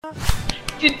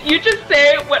Did you just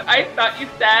say what I thought you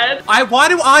said? Why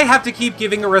do I have to keep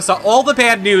giving Arisa all the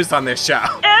bad news on this show?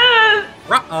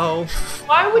 Uh-oh.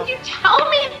 Why would you tell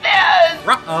me this?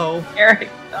 Uh-oh. Eric,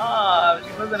 stop.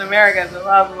 She was in America, so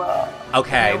blah, blah.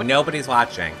 Okay, nobody's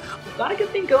watching. We've got a good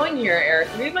thing going here, Eric.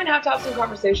 We might have to have some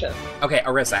conversations. Okay,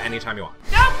 Arisa, anytime you want.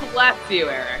 God bless you,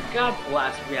 Eric. God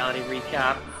bless Reality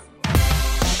Recap.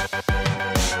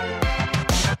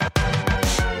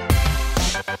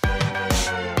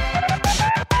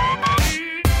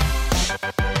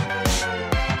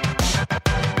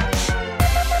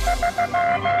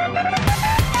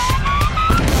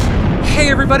 Hey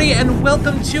everybody, and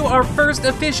welcome to our first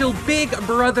official Big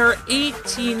Brother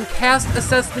 18 cast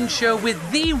assessment show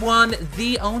with the one,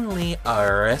 the only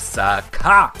Arisa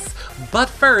Cox. But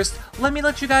first, let me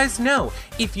let you guys know,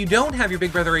 if you don't have your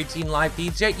Big Brother 18 live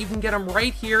feeds yet, you can get them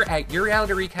right here at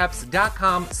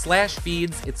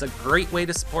yourrealityrecaps.com/feeds. It's a great way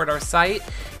to support our site.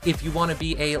 If you want to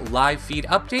be a live feed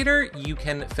updater, you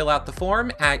can fill out the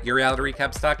form at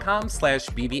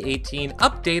yourrealityrecaps.com/BB18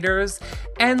 updaters.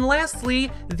 And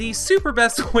lastly, the super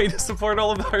best way to support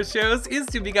all of our shows is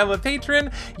to become a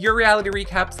patron.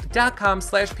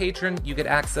 yourrealityrecaps.com/patron. You get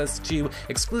access to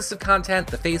exclusive content,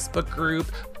 the Facebook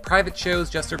group, private shows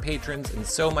just for patrons, and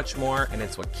so much more, and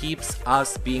it's what keeps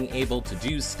us being able to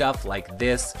do stuff like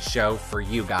this show for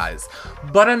you guys.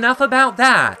 But enough about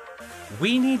that.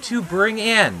 We need to bring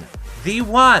in the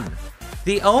one,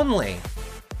 the only,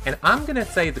 and I'm gonna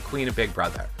say the queen of Big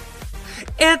Brother.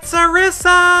 It's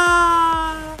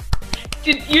Arisa!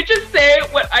 Did you just say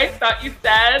what I thought you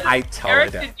said? I totally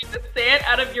Eric, did. Did you just say it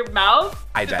out of your mouth?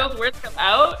 I did. Did those words come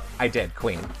out? I did,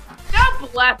 queen. God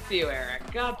bless you,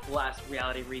 Eric. God bless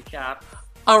Reality Recap.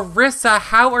 Arisa,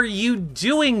 how are you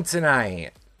doing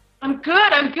tonight? I'm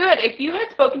good. If you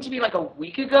had spoken to me like a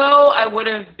week ago, I would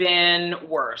have been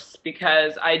worse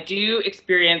because I do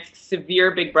experience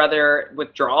severe Big Brother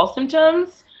withdrawal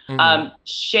symptoms.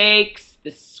 Shakes,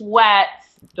 the sweats,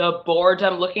 the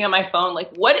boredom, looking at my phone like,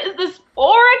 what is this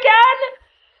for again?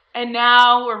 And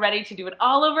now we're ready to do it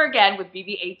all over again with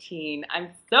BB18. I'm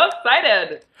so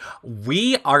excited.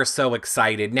 We are so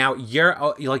excited. Now you're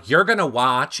gonna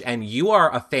watch, and you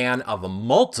are a fan of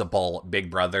multiple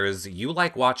Big Brothers. You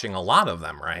like watching a lot of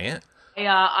them, right?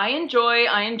 Yeah, I enjoy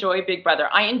Big Brother.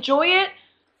 I enjoy it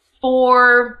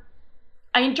for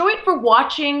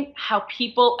watching how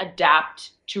people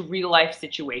adapt to real life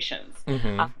situations.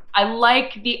 I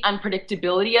like the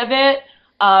unpredictability of it.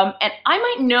 And I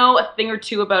might know a thing or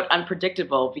two about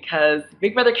unpredictable because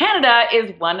Big Brother Canada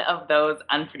is one of those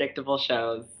unpredictable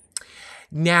shows.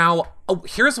 Now,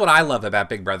 here's what I love about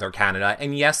Big Brother Canada.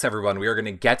 And yes, everyone, we are going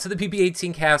to get to the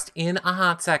BB18 cast in a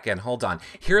hot second. Hold on.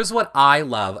 Here's what I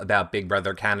love about Big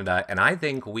Brother Canada, and I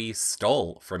think we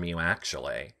stole from you,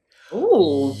 actually.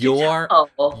 Ooh,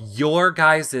 your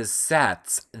guys'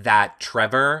 sets that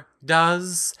Trevor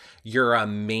does, your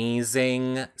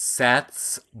amazing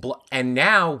sets, and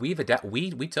now we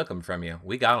took them from you.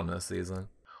 We got them this season.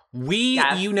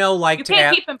 Yes. You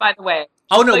can't keep them, by the way.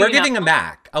 Oh no, we're giving them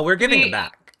back. We're giving them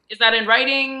back. Is that in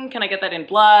writing? Can I get that in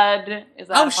blood? Is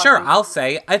that sure. I'll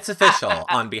say it's official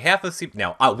on behalf of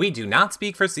No, we do not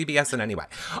speak for CBS in any way.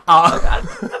 Oh God,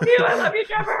 I love you,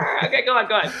 Trevor. Okay, go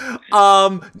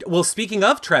on. Well, speaking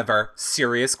of Trevor,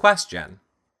 serious question.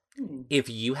 If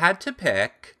you had to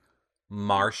pick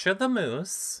Marsha the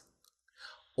Moose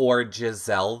or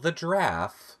Giselle the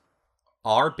Giraffe,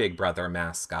 our Big Brother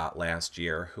mascot last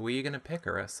year, who are you going to pick,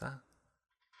 Arisa?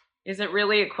 Is it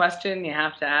really a question you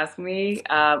have to ask me?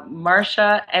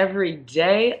 Marsha, every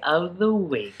day of the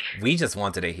week. We just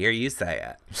wanted to hear you say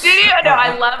it. Did you? No,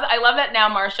 I love that now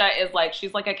Marsha is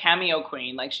she's like a cameo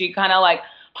queen. Like she kind of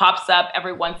pops up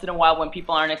every once in a while when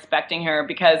people aren't expecting her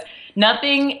because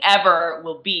nothing ever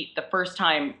will beat the first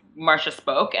time Marsha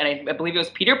spoke. And I believe it was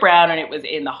Peter Brown, and it was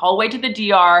in the hallway to the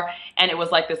DR. And it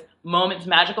was like this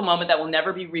magical moment that will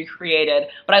never be recreated.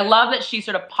 But I love that she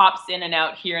sort of pops in and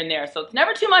out here and there. So it's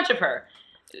never too much of her.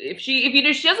 If she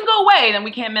doesn't go away, then we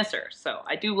can't miss her. So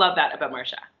I do love that about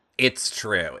Marsha. It's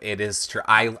true. It is true.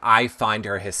 I find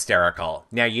her hysterical.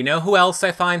 Now, you know who else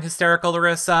I find hysterical,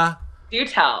 Arisa? Do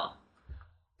tell.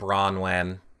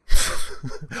 Bronwyn.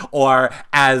 Or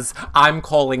as I'm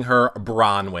calling her,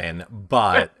 Bronwyn,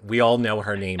 but we all know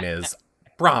her name is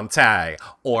Bronte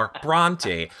or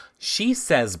Bronte. She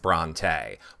says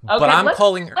Bronte, but I'm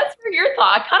calling her... Let's hear your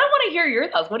thoughts. I kind of want to hear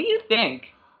your thoughts. What do you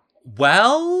think?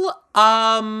 Well,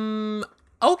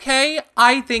 okay,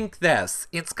 I think this.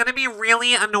 It's gonna be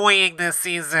really annoying this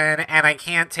season, and I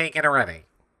can't take it already.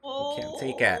 I can't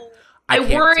take it. I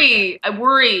worry.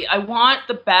 I want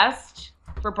the best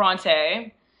for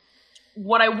Bronte.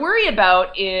 What I worry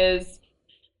about is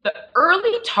the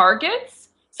early targets,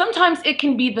 sometimes it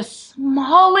can be the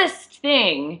smallest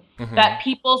thing that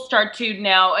people start to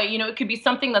now, it could be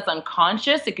something that's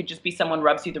unconscious. It could just be someone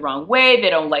rubs you the wrong way.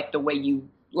 They don't like the way you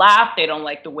laugh. They don't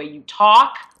like the way you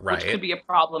talk, which could be a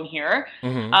problem here.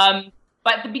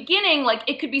 But at the beginning, like,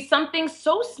 it could be something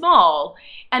so small.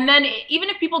 And then even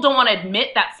if people don't want to admit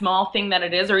that small thing that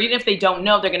it is, or even if they don't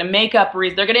know, they're going to make up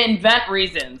reasons. They're going to invent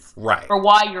reasons for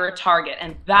why you're a target.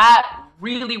 And that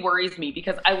really worries me,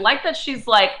 because I like that she's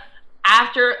like,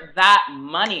 after that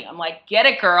money. I'm like, get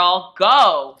it, girl,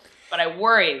 go. But I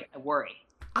worry.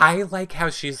 I like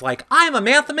how she's like, I'm a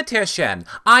mathematician.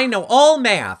 I know all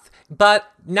math,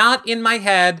 but not in my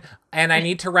head, and I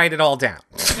need to write it all down.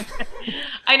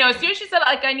 I know. As soon as she said,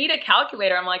 like, I need a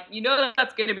calculator, I'm like,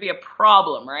 that's going to be a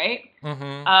problem, right?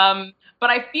 But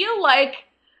I feel like,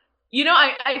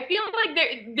 I feel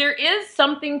like there is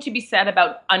something to be said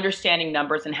about understanding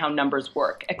numbers and how numbers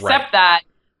work, except that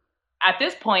at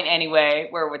this point anyway,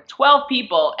 we're with 12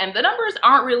 people and the numbers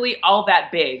aren't really all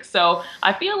that big. So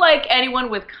I feel like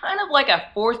anyone with kind of like a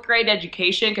 4th grade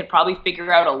education could probably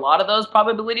figure out a lot of those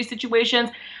probability situations.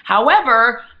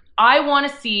 However, I want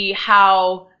to see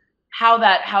how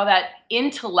that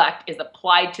intellect is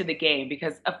applied to the game,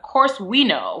 because of course we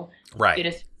know it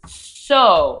is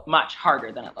so much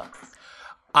harder than it looks.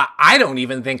 I don't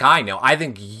even think I know. I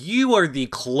think you are the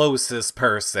closest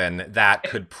person that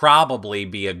could probably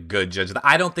be a good judge.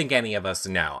 I don't think any of us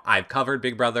know. I've covered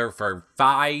Big Brother for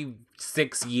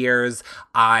 5-6 years.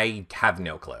 I have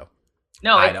no clue.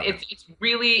 No, it's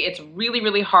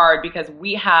really hard, because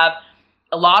we have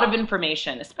a lot of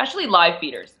information, especially live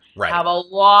feeders have a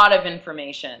lot of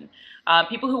information.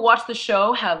 People who watch the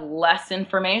show have less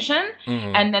information.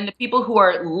 And then the people who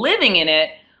are living in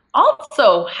it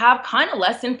also have kind of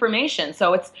less information.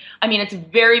 So it's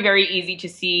very, very easy to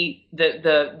see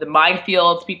the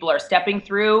minefields people are stepping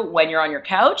through when you're on your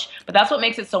couch. But that's what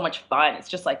makes it so much fun. It's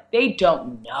just like, they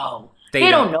don't know. They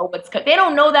don't know they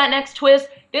don't know that next twist.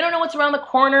 They don't know what's around the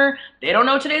corner. They don't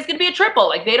know today's going to be a triple.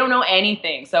 Like, they don't know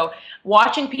anything. So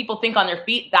watching people think on their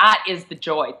feet, that is the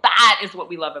joy. That is what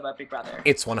we love about Big Brother.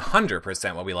 It's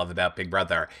 100% what we love about Big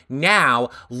Brother.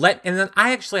 Now, and then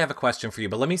I actually have a question for you,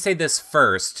 but let me say this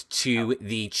first to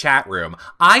the chat room.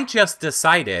 I just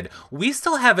decided we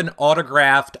still have an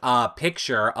autographed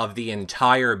picture of the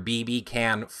entire BB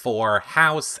Can 4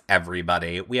 house,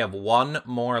 everybody. We have one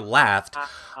more left.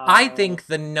 I think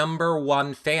the number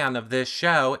 1 fan of this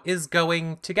show is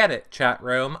going to get it, chat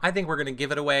room. I think we're going to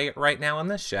give it away right now on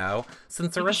this show,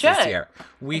 since Arisa's here.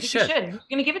 We should. Who's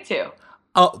going to give it to?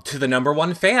 Oh, to the number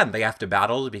 1 fan. They have to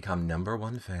battle to become number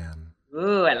 1 fan.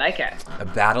 Ooh, I like it. A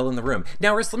battle in the room.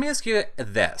 Now, Aris, let me ask you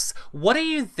this. What do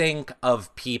you think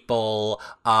of people,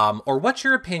 or what's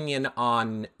your opinion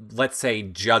on, let's say,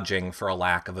 judging, for a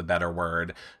lack of a better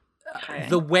word,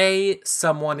 the way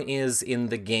someone is in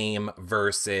the game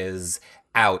versus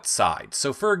outside?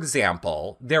 So, for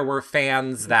example, there were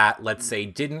fans that, let's say,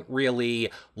 didn't really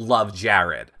love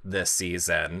Jared this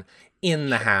season in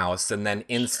the house, and then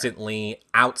instantly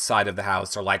outside of the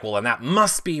house are like, well, and that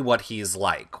must be what he's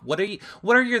like. What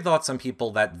are your thoughts on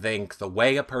people that think the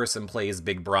way a person plays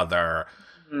Big Brother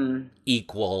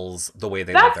equals the way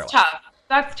they live their life?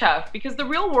 That's tough, because the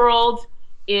real world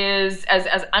is,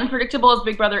 as unpredictable as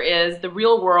Big Brother is, the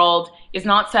real world is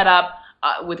not set up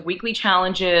with weekly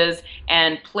challenges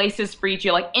and places for each.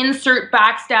 Like, insert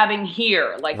backstabbing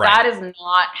here. Like, that is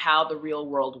not how the real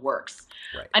world works.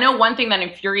 I know one thing that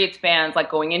infuriates fans, like,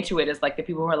 going into it, is like the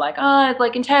people who are like, oh, it's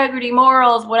like integrity,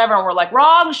 morals, whatever. And we're like,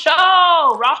 wrong show.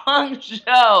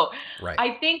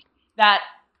 I think that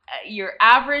your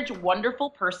average wonderful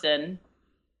person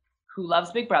who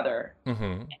loves Big Brother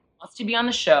and wants to be on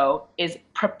the show is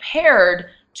prepared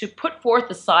to put forth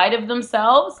a side of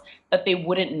themselves that they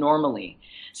wouldn't normally.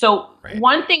 So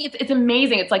one thing, it's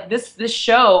amazing. It's like this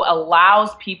show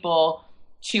allows people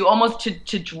to almost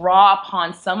to draw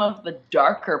upon some of the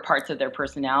darker parts of their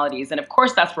personalities. And of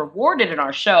course that's rewarded in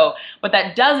our show, but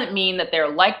that doesn't mean that they're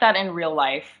like that in real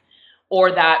life,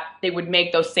 or that they would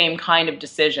make those same kind of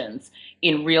decisions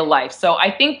in real life. So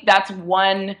I think that's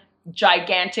one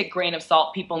gigantic grain of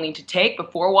salt people need to take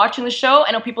before watching the show.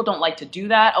 I know people don't like to do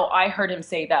that. Oh, I heard him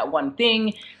say that one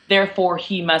thing, therefore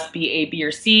he must be A, B,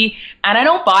 or C. And I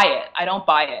don't buy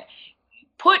it.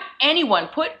 Put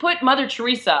Mother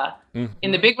Teresa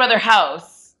in the Big Brother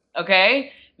house,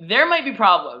 okay? There might be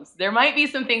problems. There might be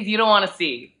some things you don't want to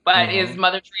see. But is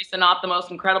Mother Teresa not the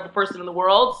most incredible person in the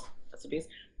world? That's a piece.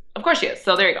 Of course she is.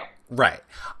 So there you go. Right.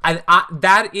 And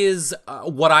that is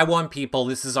what I want people.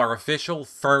 This is our official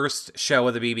first show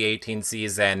of the BB18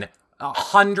 season.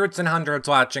 hundreds and hundreds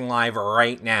watching live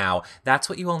right now. That's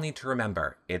what you all need to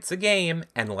remember. It's a game,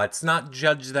 and let's not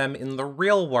judge them in the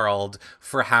real world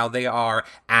for how they are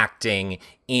acting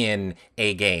in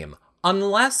a game.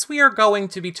 Unless we are going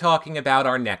to be talking about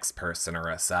our next person,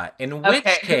 Arisa, in which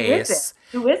case...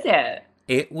 Who is it?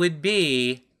 It would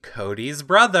be Cody's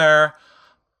brother,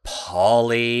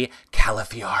 Paulie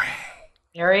Calafiore.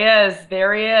 There he is.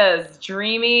 There he is.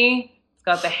 Dreamy. He's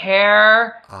got the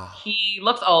hair. Oh. He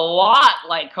looks a lot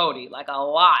like Cody, like a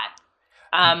lot.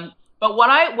 But what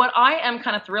I am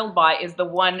kind of thrilled by is the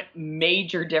one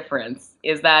major difference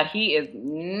is that he is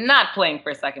not playing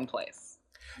for second place.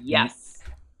 Yes.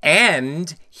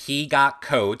 And he got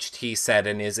coached, he said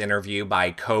in his interview, by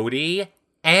Cody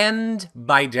and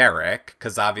by Derek,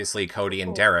 because obviously Cody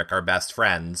and Derek are best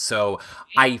friends. So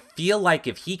I feel like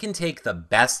if he can take the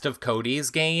best of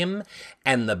Cody's game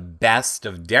and the best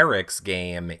of Derek's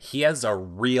game, he has a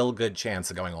real good chance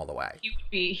of going all the way.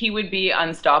 He would be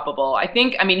unstoppable. I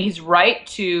mean, he's right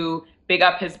to big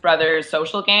up his brother's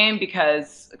social game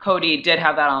because Cody did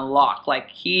have that on lock.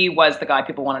 Like, he was the guy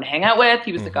people wanted to hang out with.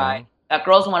 He was the guy that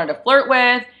girls wanted to flirt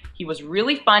with. He was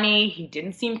really funny. He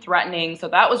didn't seem threatening. So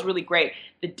that was really great.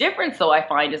 The difference, though, I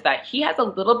find is that he has a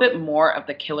little bit more of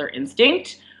the killer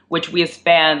instinct, which we as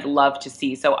fans love to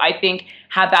see. So I think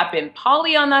had that been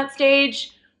Paulie on that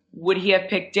stage, would he have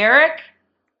picked Derek?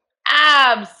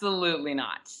 Absolutely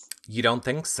not. You don't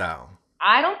think so?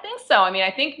 I don't think so. I mean,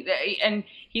 I think, and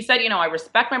he said, I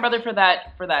respect my brother for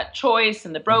that choice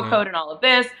and the bro code and all of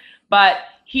this, but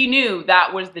he knew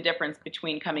that was the difference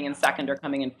between coming in second or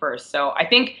coming in first. So I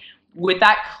think with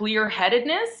that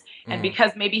clear-headedness, and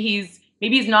because maybe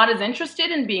he's not as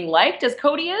interested in being liked as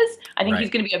Cody is, I think he's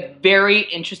going to be a very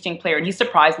interesting player. And he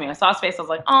surprised me. I saw his face. I was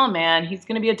like, oh, man, he's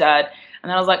going to be a dud. And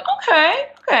then I was like,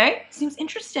 okay, seems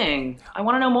interesting. I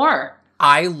want to know more.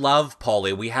 I love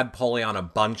Paulie. We had Paulie on a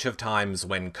bunch of times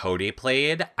when Cody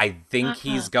played. I think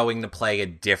he's going to play a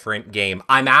different game.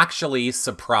 I'm actually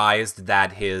surprised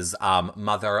that his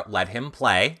mother let him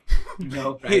play.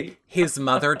 No, right? His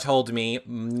mother told me,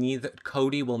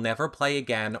 Cody will never play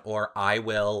again, or I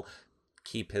will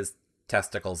keep his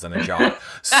testicles in a jar.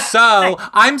 So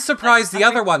I'm surprised the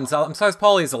other ones, I'm surprised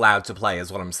Paulie's allowed to play,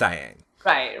 is what I'm saying.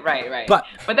 Right. But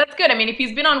that's good. I mean, if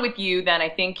he's been on with you, then I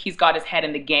think he's got his head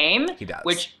in the game. He does.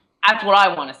 Which, that's what I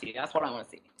want to see.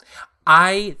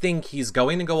 I think he's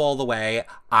going to go all the way.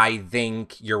 I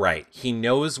think you're right. He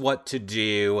knows what to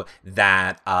do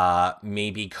that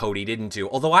maybe Cody didn't do.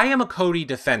 Although I am a Cody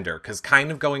defender, because kind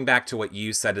of going back to what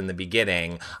you said in the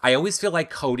beginning, I always feel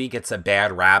like Cody gets a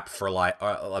bad rap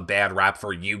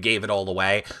for you gave it all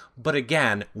away. But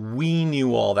again, we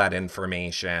knew all that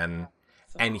information.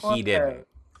 And he didn't.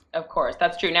 Of course,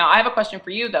 that's true. Now, I have a question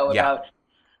for you, though,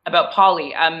 about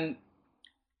Paulie.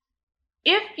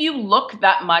 If you look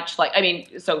that much like,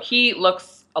 so he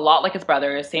looks a lot like his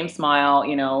brother, same smile,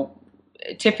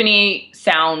 Tiffany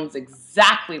sounds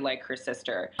exactly like her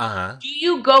sister. Do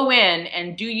you go in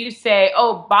and do you say,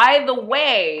 oh, by the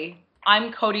way,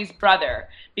 I'm Cody's brother?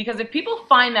 Because if people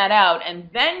find that out and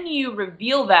then you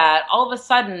reveal that, all of a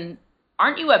sudden,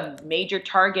 aren't you a major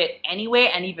target anyway,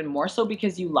 and even more so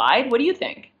because you lied? What do you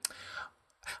think?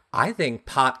 I think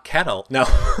pot kettle. No,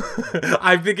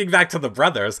 I'm thinking back to the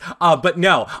brothers. But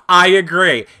no, I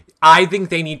agree. I think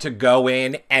they need to go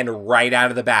in and right out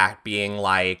of the bat being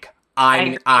like,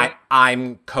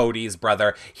 I'm Cody's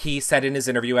brother. He said in his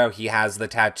interview how he has the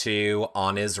tattoo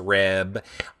on his rib.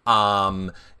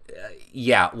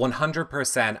 Yeah,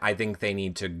 100%. I think they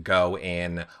need to go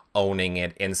in owning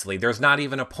it instantly. There's not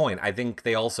even a point. I think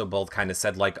they also both kind of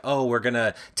said like, oh, we're going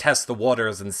to test the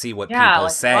waters and see what people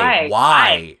say.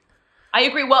 Why? I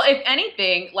agree. Well, if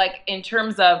anything, like in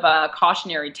terms of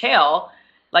cautionary tale,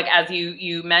 like as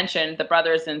you mentioned, the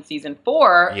brothers in season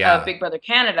 4 of Big Brother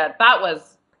Canada, that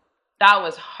was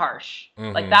harsh.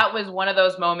 Like that was one of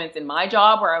those moments in my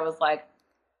job where I was like,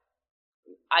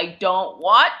 I don't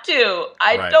want to.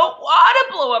 I don't want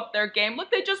to blow up their game.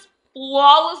 Look, they just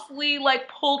flawlessly like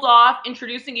pulled off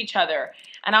introducing each other.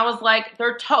 And I was like,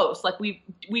 they're toast. Like we've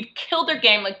killed their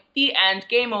game. Like the end,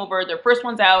 game over. Their first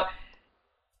one's out.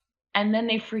 And then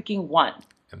they freaking won.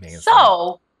 Amazing.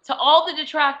 So to all the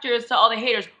detractors, to all the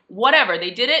haters, whatever,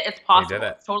 they did it. It's possible. They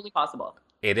did it. It's totally possible.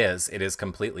 It is. It is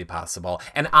completely possible.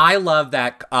 And I love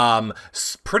that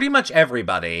pretty much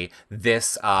everybody,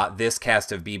 this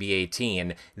cast of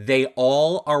BB18, they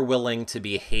all are willing to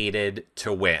be hated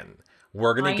to win.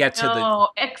 We're going to get to the...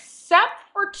 Except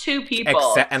for 2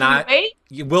 people.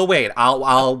 We'll wait.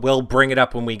 We'll bring it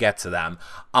up when we get to them.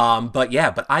 But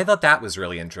I thought that was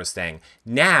really interesting.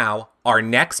 Now, our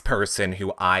next person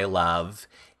who I love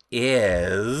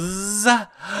is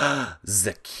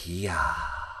Zakia.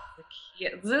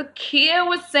 Zakia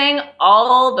was saying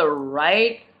all the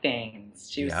right things.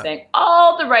 She was Yep. saying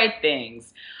all the right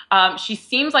things. She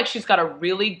seems like she's got a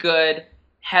really good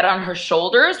head on her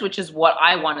shoulders, which is what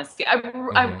I want to see.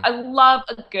 I love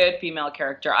a good female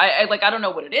character. I don't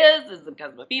know what it is. Is it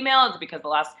because of a female? Is it because the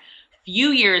last few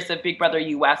years of Big Brother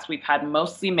US we've had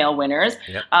mostly male winners?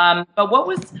 Yep. But what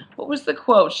was the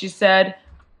quote? She said,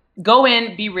 "Go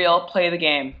in, be real, play the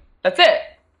game." That's it.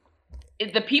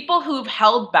 The people who've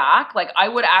held back, like I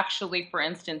would actually, for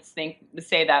instance,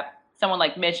 say that someone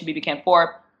like Mitch and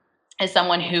BB4 is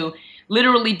someone who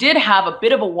literally did have a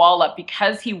bit of a wall up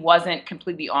because he wasn't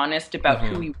completely honest about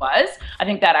who he was. I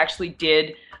think that actually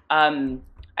did. I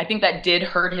think that did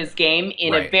hurt his game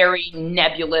in a very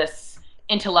nebulous,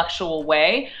 intellectual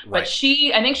way. But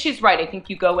I think she's right. I think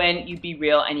you go in, you be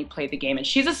real, and you play the game. And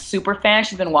she's a super fan.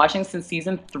 She's been watching since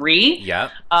season 3. Yeah.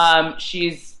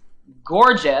 She's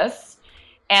gorgeous.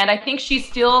 And I think she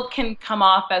still can come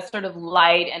off as sort of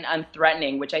light and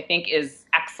unthreatening, which I think is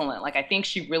excellent. Like, I think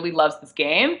she really loves this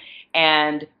game.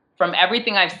 And from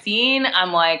everything I've seen,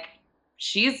 I'm like,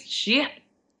 she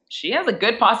has a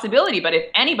good possibility. But if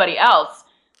anybody else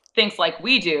thinks like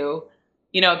we do,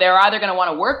 they're either going to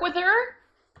want to work with her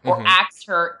or axe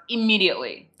her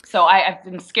immediately. So I've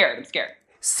been scared. I'm scared.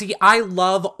 See, I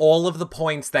love all of the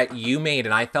points that you made,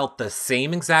 and I felt the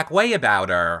same exact way about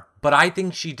her. But I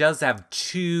think she does have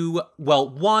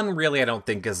one really I don't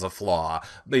think is a flaw.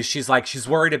 But she's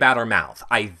worried about her mouth.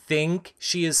 I think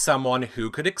she is someone who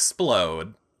could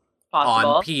explode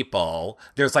on people.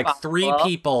 There's 3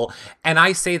 people, and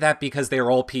I say that because they're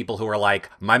all people who are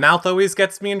like, my mouth always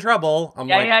gets me in trouble.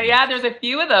 Yeah, there's a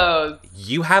few of those.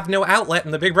 You have no outlet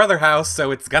in the Big Brother house,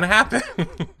 so it's gonna happen.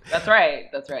 That's right.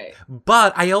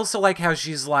 But I also like how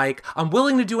she's like, I'm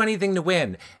willing to do anything to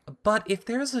win. But if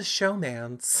there's a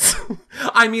showmance,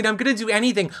 I'm gonna do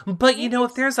anything. But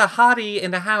if there's a hottie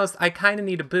in the house, I kind of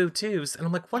need a boo too. And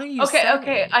I'm like, what are you saying?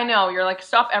 Okay, I know. You're like,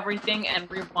 stop everything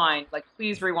and rewind. Like,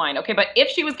 please rewind. Okay, but if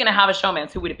she was gonna have a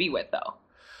showmance, who would it be with though?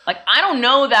 Like, I don't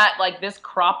know that this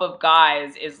crop of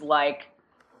guys is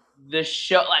the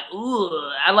show.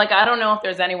 I don't know if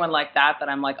there's anyone like that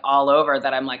I'm all over,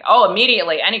 that I'm like, oh,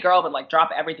 immediately any girl would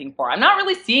drop everything for. I'm not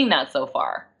really seeing that so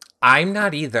far. I'm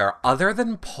not either. Other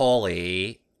than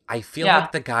Paulie, I feel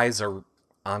like the guys are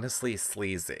honestly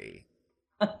sleazy.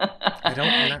 I don't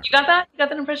know. You got that? You got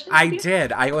that impression? I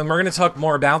did. And we're going to talk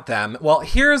more about them. Well,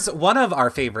 here's one of our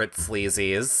favorite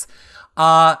sleazies.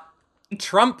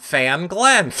 Trump fan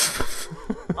Glenn.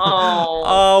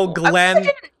 Oh, Glenn. I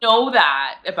didn't know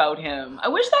that about him. I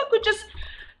wish that would just,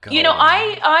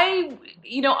 I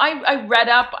read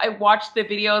up, I watched the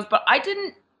videos, but I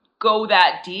didn't go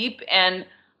that deep. And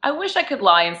I wish I could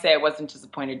lie and say I wasn't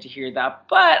disappointed to hear that,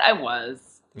 but I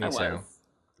was.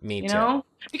 Me too.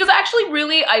 Because actually,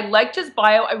 really, I liked his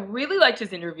bio. I really liked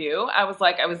his interview.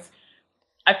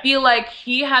 I feel like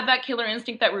he had that killer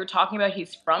instinct that we were talking about.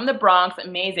 He's from the Bronx,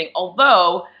 amazing.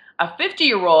 Although a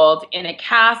 50-year-old in a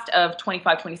cast of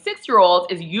 25,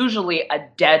 26-year-olds is usually a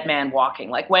dead man walking.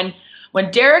 Like when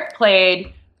Derek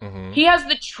played, he has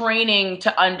the training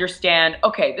to understand,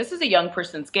 okay, this is a young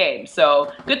person's game.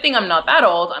 So good thing I'm not that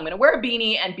old. I'm going to wear a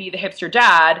beanie and be the hipster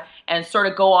dad and sort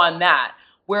of go on that.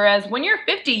 Whereas when you're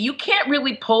 50, you can't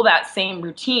really pull that same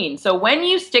routine. So when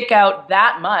you stick out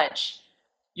that much,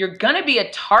 you're going to be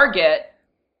a target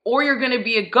or you're going to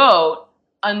be a goat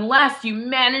unless you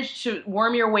manage to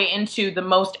worm your way into the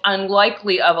most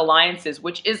unlikely of alliances,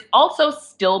 which is also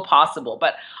still possible.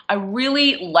 But I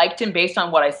really liked him based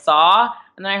on what I saw.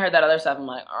 And then I heard that other stuff. I'm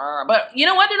like, but you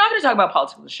know what? They're not going to talk about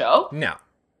politics on the show. No.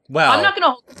 Well, I'm not going to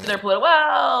hold to their political.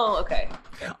 Well, okay.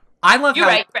 I love You're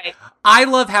right. I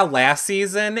love how last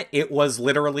season it was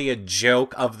literally a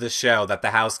joke of the show that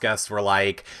the house guests were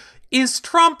like, is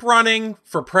Trump running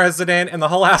for president? And the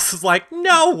whole house is like,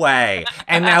 no way.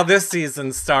 And now this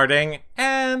season's starting,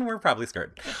 and we're probably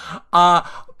screwed. I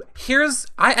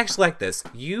actually like this.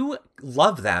 You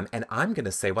love them, and I'm going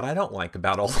to say what I don't like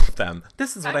about all of them.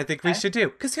 This is what I think we should do,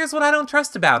 because here's what I don't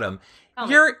trust about them.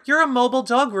 You're a mobile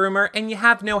dog groomer, and you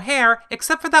have no hair,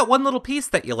 except for that one little piece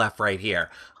that you left right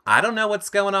here. I don't know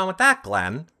what's going on with that,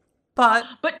 Glenn. But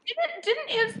didn't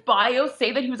his bio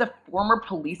say that he was a former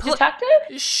police detective?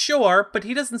 Sure, but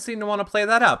he doesn't seem to want to play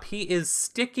that up. He is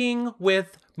sticking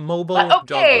with mobile dog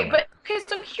grooming.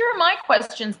 So here are my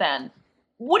questions then.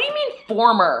 What do you mean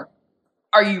former?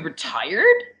 Are you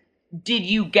retired? Did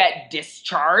you get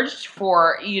discharged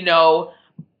for,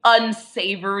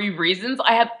 unsavory reasons.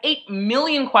 I have 8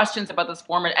 million questions about this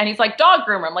foreman. And he's like, dog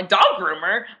groomer. I'm like, dog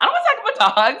groomer? I don't want to talk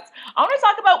about dogs. I want to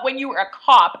talk about when you were a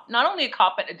cop, not only a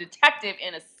cop, but a detective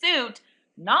in a suit,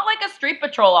 not like a street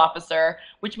patrol officer,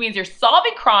 which means you're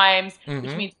solving crimes,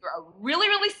 which means you're really,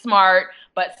 really smart,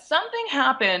 but something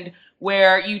happened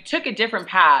where you took a different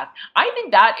path. I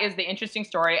think that is the interesting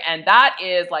story, and that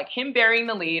is like him burying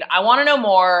the lead. I want to know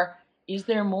more. Is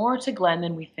there more to Glenn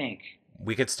than we think?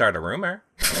 We could start a rumor.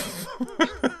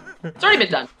 It's already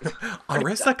been done.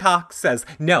 Arisa Cox says,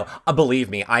 no, believe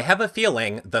me, I have a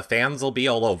feeling the fans will be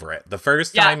all over it. The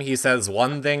first time he says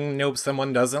one thing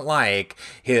someone doesn't like,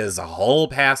 his whole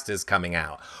past is coming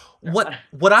out. What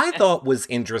I thought was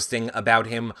interesting about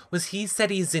him was he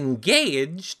said he's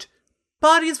engaged,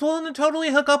 but he's willing to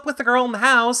totally hook up with the girl in the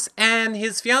house, and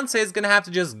his fiance is going to have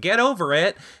to just get over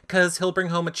it because he'll bring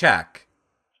home a check.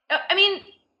 I mean,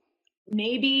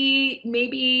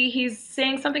 maybe he's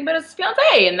saying something about his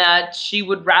fiance and that she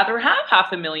would rather have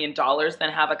 $500,000 than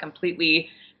have a completely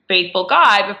faithful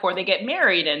guy before they get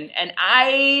married.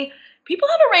 People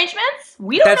have arrangements.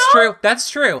 We don't know. That's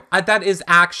true. That is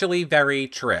actually very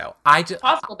true. It's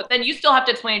possible, but then you still have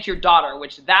to explain it to your daughter,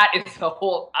 which that is a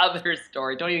whole other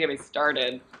story. Don't even get me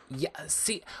started. Yeah,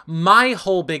 see, my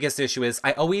whole biggest issue is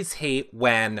I always hate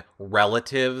when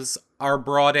relatives are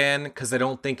brought in because I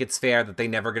don't think it's fair that they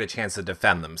never get a chance to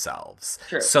defend themselves.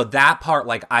 True. So that part,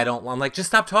 I'm like, just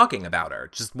stop talking about her.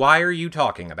 Just why are you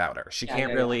talking about her? She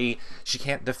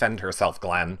can't defend herself,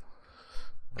 Glenn.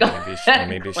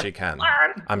 Maybe she can.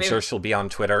 I'm sure she'll be on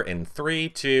Twitter in 3,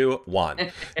 2,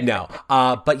 1. No,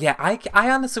 but yeah, I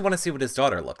honestly want to see what his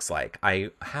daughter looks like. I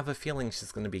have a feeling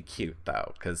she's going to be cute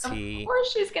though, because Of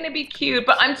course she's going to be cute,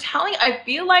 but I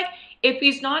feel like if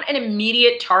he's not an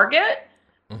immediate target,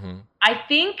 I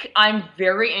think I'm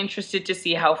very interested to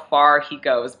see how far he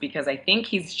goes, because I think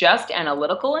he's just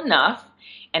analytical enough.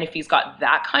 And if he's got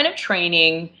that kind of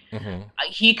training,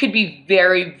 he could be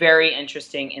very, very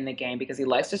interesting in the game because he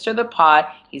likes to stir the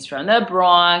pot. He's from the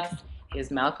Bronx.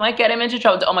 His mouth might get him into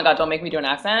trouble. Oh my God, don't make me do an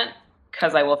accent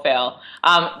because I will fail.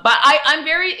 But I'm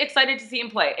very excited to see him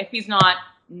play if he's not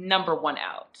number 1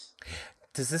 out.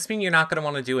 Does this mean you're not going to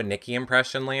want to do a Nikki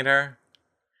impression later?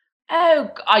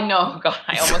 Oh, I know. God,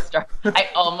 I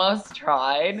almost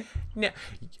tried. No.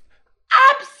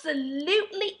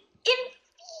 Absolutely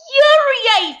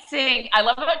infuriating. I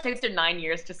love how it takes her 9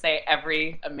 years to say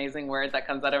every amazing word that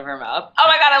comes out of her mouth. Oh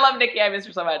my God, I love Nikki. I miss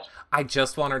her so much. I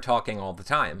just want her talking all the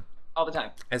time. All the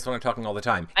time. I just want her talking all the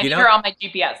time. I need her on my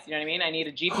GPS. You know what I mean? I need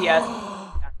a GPS.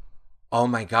 Oh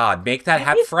my God. Make that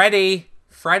happen. Freddie,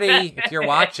 if you're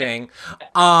watching.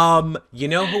 You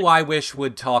know who I wish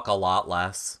would talk a lot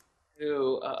less?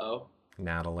 Who?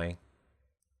 Natalie,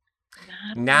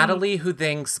 who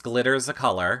thinks glitter's a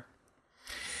color.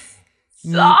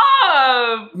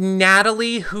 Stop!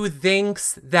 Natalie, who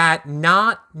thinks that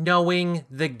not knowing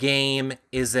the game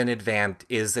is an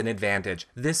advantage.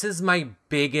 This is my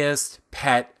biggest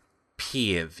pet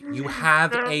peeve. You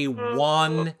have a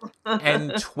 1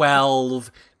 in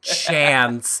 12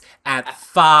 chance at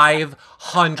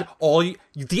 500.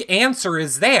 The answer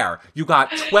is there. You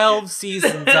got 12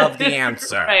 seasons of the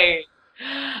answer. Right.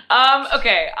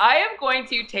 Okay, I am going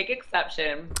to take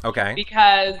exception. Okay.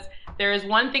 Because there is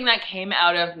one thing that came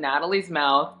out of Natalie's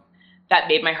mouth that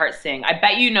made my heart sing. I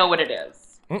bet you know what it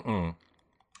is.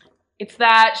 It's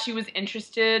that she was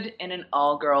interested in an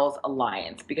all-girls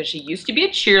alliance because she used to be a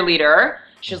cheerleader.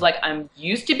 She was like, I'm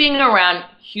used to being around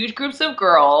huge groups of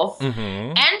girls.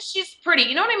 And she's pretty.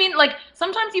 You know what I mean? Like,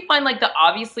 sometimes you find, like, the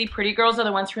obviously pretty girls are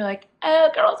the ones who are like, oh,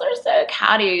 girls are so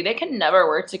catty. They can never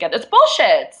work together. It's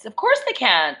bullshit. Of course they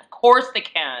can. Of course they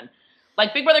can.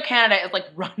 Like, Big Brother Canada is, like,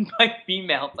 run by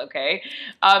females, okay?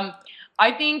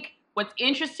 I think what's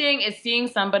interesting is seeing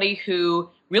somebody who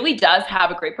really does have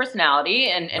a great personality,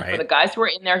 and for the guys who are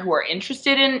in there who are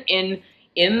interested in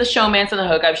the showmance and the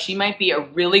hookup, she might be a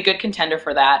really good contender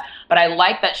for that. But I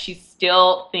like that she's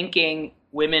still thinking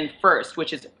women first,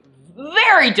 which is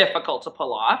very difficult to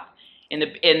pull off in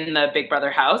the Big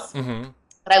Brother house.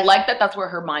 But I like that that's where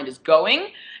her mind is going,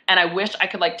 and I wish I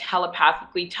could, like,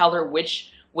 telepathically tell her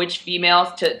which females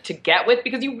to get with,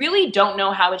 because you really don't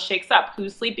know how it shakes up.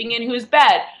 Who's sleeping in whose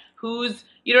bed? Who's,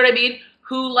 you know what I mean?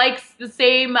 Who likes the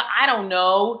same, I don't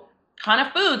know, kind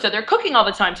of food. So they're cooking all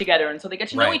the time together. And so they get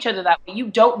to know each other that way. You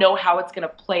don't know how it's going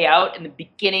to play out in the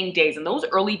beginning days. And those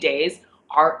early days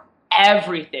are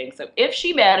everything. So if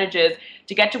she manages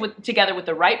to get together with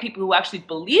the right people who actually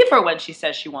believe her when she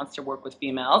says she wants to work with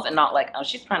females and not like, oh,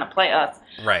 she's trying to play us.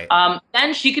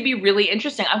 Then she could be really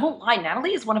interesting. I won't lie.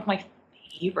 Natalie is one of my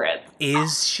favorites.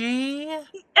 Is she?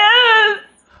 Yes.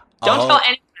 Don't tell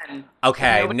anyone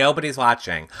Okay, nobody's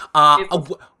watching.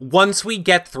 Once we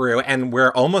get through, and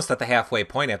we're almost at the halfway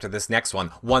point after this next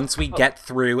one, once we get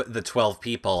through the 12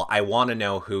 people, I want to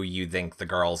know who you think the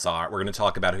girls are. We're going to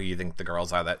talk about who you think the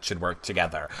girls are that should work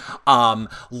together.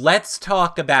 Let's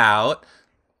talk about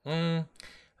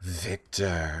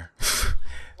Victor.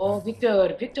 Oh,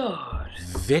 Victor.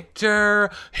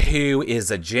 Victor, who is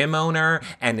a gym owner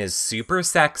and is super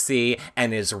sexy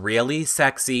and is really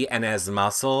sexy and has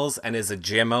muscles and is a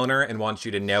gym owner and wants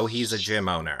you to know he's a gym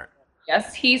owner.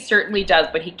 Yes, he certainly does,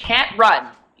 but he can't run.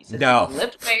 He says he can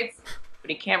lift weights,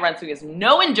 but he can't run, so he has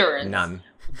no endurance. None.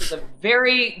 Which is a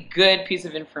very good piece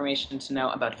of information to know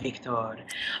about Victor.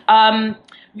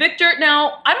 Victor,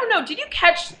 now, I don't know, did you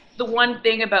catch the one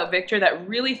thing about Victor that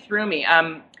really threw me?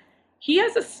 He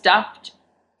has a stuffed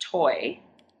toy,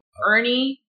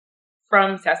 Ernie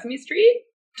from Sesame Street.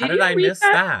 How did I miss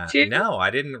that? Too? No, I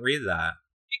didn't read that.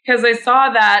 Because I saw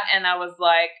that and I was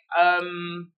like,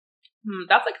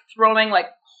 that's like throwing like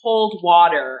cold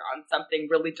water on something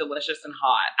really delicious and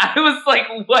hot. I was like,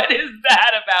 what is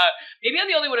that about? Maybe I'm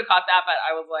the only one who caught that, but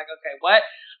I was like, okay, what?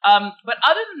 But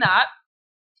other than that,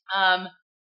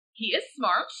 he is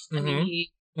smart. I mean,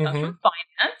 he comes from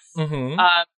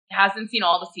finance. Hasn't seen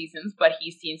all the seasons, but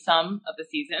he's seen some of the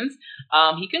seasons.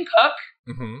 He can cook.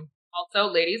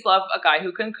 Also, ladies love a guy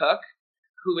who can cook,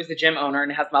 who is a gym owner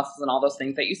and has muscles and all those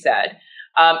things that you said.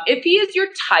 If he is your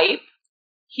type,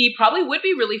 he probably would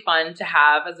be really fun to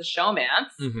have as a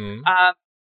showmance.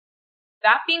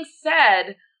 That being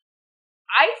said,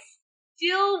 I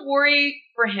still worry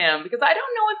for him because I don't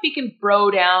know if he can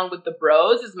bro down with the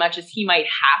bros as much as he might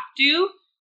have to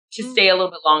stay a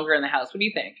little bit longer in the house. What do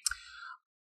you think?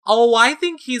 Oh, I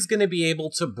think he's going to be able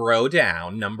to bro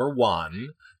down, number one.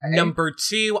 Okay. Number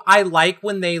two, I like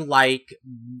when they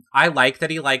I like that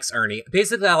he likes Ernie.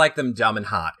 Basically, I like them dumb and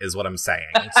hot, is what I'm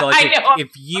saying. So, like, if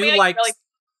you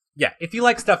if you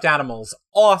like stuffed animals,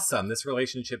 awesome. This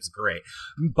relationship's great.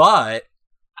 But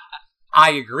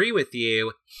I agree with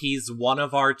you. He's one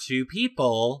of our two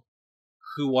people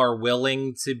who are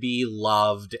willing to be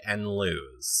loved and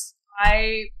lose.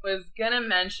 I was going to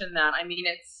mention that. I mean,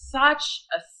 it's such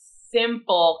a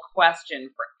simple question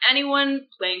for anyone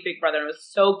playing Big Brother. It was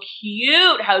so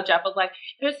cute how Jeff was like,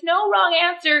 there's no wrong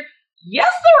answer.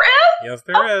 Yes, there is. Yes,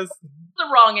 there is. The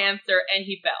wrong answer. And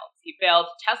he failed. He failed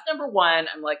test number 1.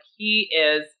 I'm like, he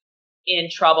is in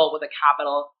trouble with a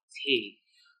capital T.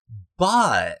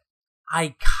 But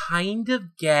I kind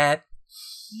of get,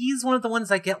 he's one of the ones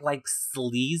I get like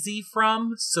sleazy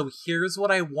from. So here's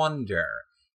what I wonder.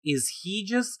 Is he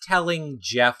just telling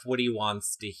Jeff what he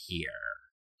wants to hear?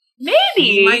 Maybe.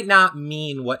 He might not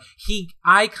mean what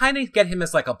I kind of get him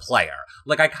as like a player.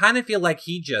 Like, I kind of feel like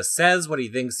he just says what he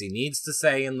thinks he needs to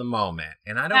say in the moment.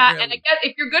 And I don't really... And I guess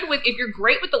if you're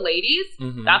great with the ladies,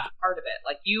 that's part of it.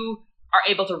 Like, you are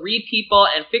able to read people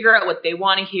and figure out what they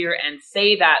want to hear and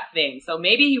say that thing. So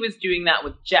maybe he was doing that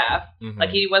with Jeff. Like,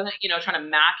 he wasn't, trying to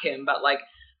mac him, but like,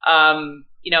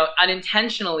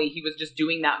 unintentionally, he was just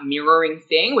doing that mirroring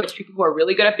thing, which people who are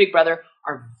really good at Big Brother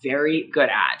are very good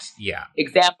at. Yeah.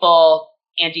 Example,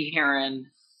 Andy Herron,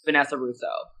 Vanessa Russo.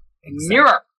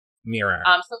 Exactly. Mirror.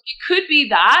 So it could be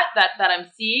that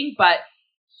I'm seeing, but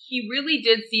he really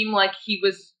did seem like he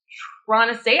was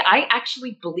trying to say, I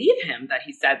actually believe him that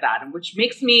he said that, which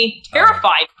makes me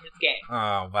terrified for his game.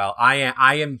 Oh, well,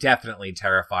 I am definitely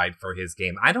terrified for his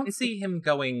game. I don't see him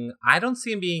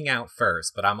being out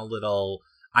first, but I am a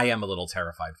little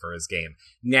terrified for his game.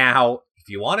 Now, if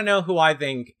you want to know who I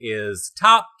think is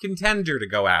top contender to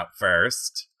go out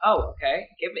first. Oh, okay.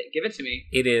 Give it to me.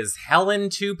 It is Helen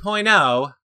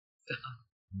 2.0,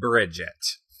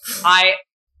 Bridget. I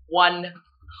 100%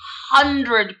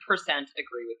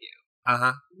 agree with you.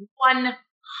 100%.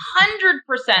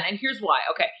 And here's why.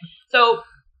 Okay. So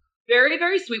very,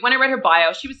 very sweet. When I read her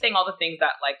bio, she was saying all the things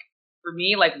that, like, for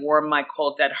me, like, warm my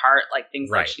cold, dead heart. Like,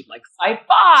 things like she likes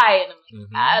sci-fi. And I'm like,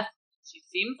 yes. She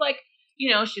seems like,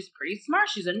 she's pretty smart.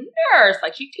 She's a nurse.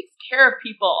 Like, she takes care of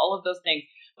people, all of those things.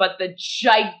 But the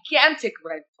gigantic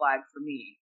red flag for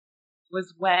me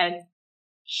was when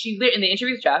in the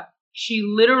interview with Jeff, she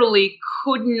literally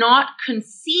could not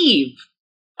conceive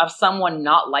of someone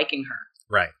not liking her.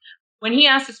 Right. When he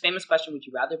asked his famous question, would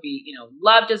you rather be,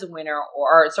 loved as a winner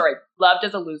loved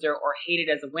as a loser or hated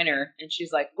as a winner? And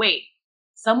she's like, wait,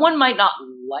 someone might not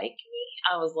like me?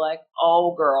 I was like,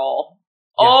 oh, girl.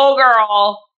 Yeah. Oh,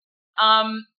 girl.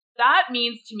 That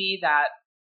means to me that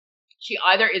she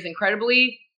either is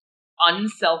incredibly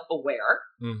unself-aware,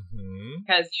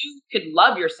 because you could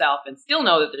love yourself and still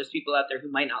know that there's people out there who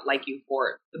might not like you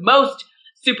for the most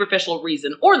superficial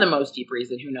reason or the most deep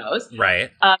reason, who knows?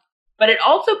 Right. But it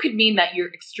also could mean that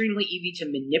you're extremely easy to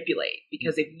manipulate,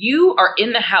 because if you are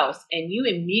in the house and you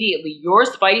immediately, your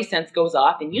spidey sense goes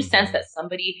off and you sense that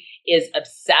somebody is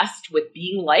obsessed with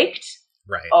being liked,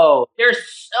 right. Oh, there's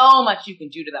so much you can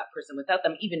do to that person without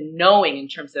them even knowing, in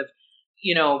terms of,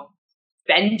 you know,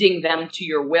 bending them to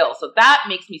your will. So that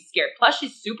makes me scared. Plus,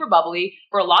 she's super bubbly.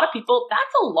 For a lot of people,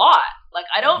 that's a lot. Like,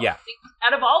 I don't think,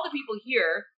 out of all the people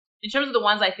here, in terms of the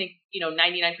ones I think, you know,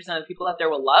 99% of the people out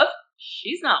there will love,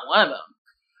 she's not one of them.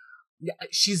 Yeah,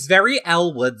 she's very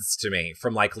Elle Woods to me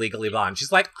from, like, Legally Blonde.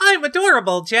 She's like, I'm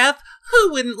adorable, Jeff.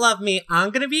 Who wouldn't love me?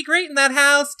 I'm gonna be great in that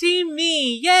house. Team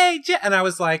me. Yay, Jeff. And I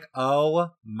was like,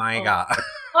 oh my God.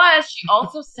 Plus, she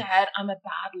also said, I'm a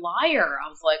bad liar. I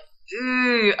was like,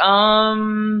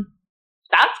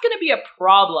 that's gonna be a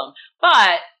problem.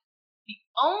 But the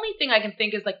only thing I can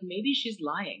think is, like, maybe she's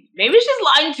lying. Maybe she's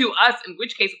lying to us, in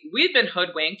which case we've been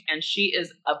hoodwinked and she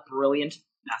is a brilliant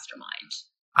mastermind.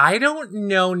 I don't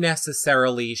know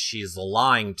necessarily she's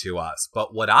lying to us,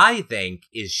 but what I think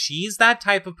is she's that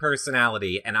type of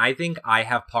personality, and I think I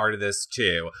have part of this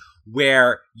too,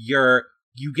 where you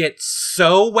get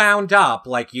so wound up,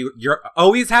 like you're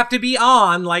always have to be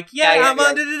on, like, I'm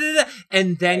on,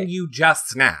 and then you just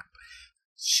snap.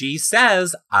 She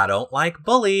says, I don't like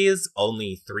bullies.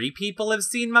 Only 3 people have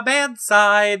seen my bad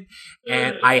side.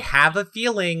 And I have a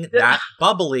feeling that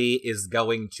bubbly is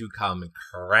going to come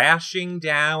crashing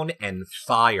down and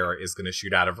fire is going to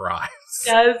shoot out of her eyes.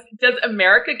 Does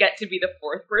America get to be the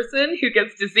 4th person who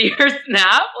gets to see her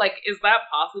snap? Like, is that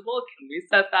possible? Can we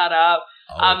set that up?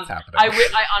 Oh, it's happening. I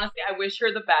honestly, I wish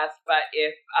her the best, but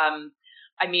if,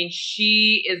 I mean,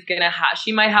 she is gonna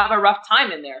she might have a rough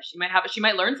time in there. She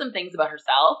might learn some things about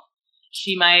herself.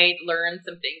 She might learn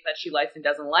some things that she likes and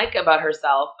doesn't like about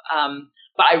herself.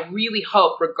 But I really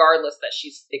hope, regardless, that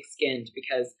she's thick-skinned,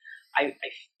 because I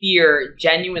fear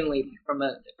genuinely, from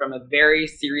a very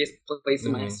serious place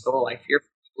in my soul, I fear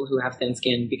people who have thin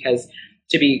skin, because,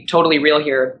 to be totally real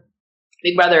here,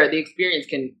 Big Brother, the experience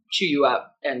can chew you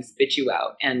up and spit you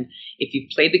out. And if you've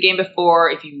played the game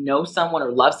before, if you know someone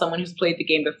or love someone who's played the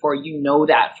game before, you know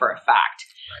that for a fact.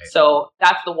 Right. So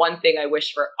that's the one thing I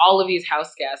wish for all of these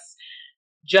house guests,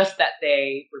 just that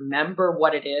they remember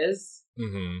what it is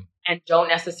and don't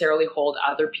necessarily hold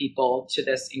other people to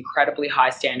this incredibly high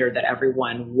standard that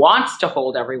everyone wants to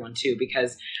hold everyone to,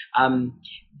 because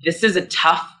this is a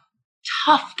tough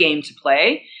game to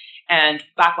play. And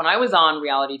back when I was on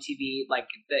reality TV, like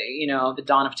the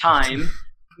dawn of time,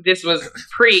 this was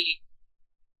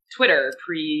pre-Twitter,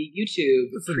 pre-YouTube,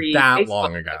 that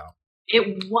long ago.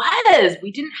 It was.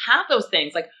 We didn't have those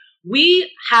things. Like, we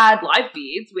had live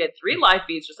feeds. We had 3 live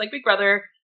feeds, just like Big Brother.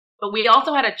 But we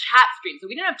also had a chat stream. So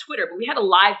we didn't have Twitter, but we had a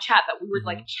live chat that we were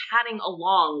like chatting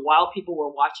along while people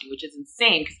were watching, which is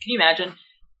insane. Because can you imagine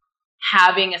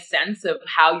having a sense of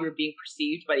how you're being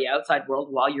perceived by the outside world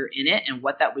while you're in it, and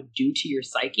what that would do to your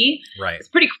psyche? Right. It's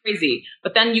pretty crazy.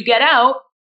 But then you get out,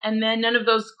 and then none of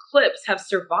those clips have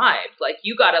survived. Like,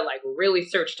 you got to, like, really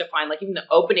search to find, like, even the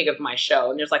opening of my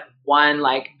show, and there's, like, one,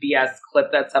 like, BS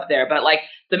clip that's up there. But, like,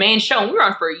 the main show, and we were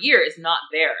on for a year, is not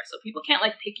there. So people can't,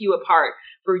 like, pick you apart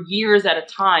for years at a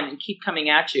time and keep coming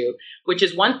at you, which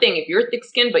is one thing if you're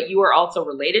thick-skinned, but you are also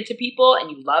related to people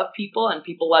and you love people and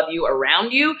people love you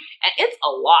around you. And it's a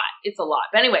lot. It's a lot.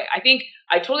 But anyway, I think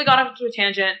I totally got off to a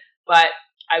tangent, but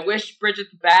I wish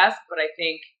Bridget the best, but I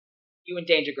think you in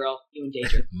danger, girl. You in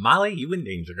danger. Molly, you in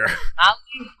danger, girl.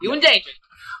 Molly, you in danger.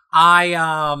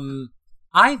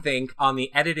 I think on the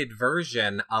edited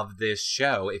version of this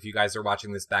show, if you guys are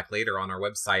watching this back later on our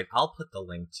website, I'll put the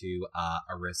link to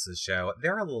Arisa's show.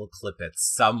 There are little clippets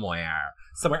somewhere.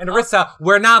 And Arisa,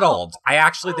 we're not old. I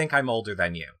actually think I'm older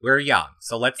than you. We're young.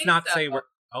 So let's not say we're...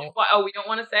 Oh, we don't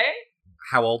want to say?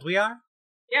 How old we are?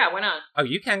 Yeah, why not? Oh,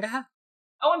 you can. Go ahead.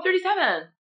 Oh, I'm 37.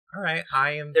 All right,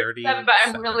 I am 37. But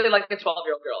I'm really like a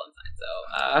 12-year-old girl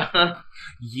inside,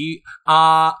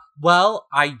 so... Well,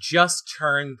 I just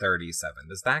turned 37.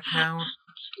 Does that count?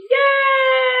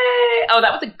 Yay! Oh,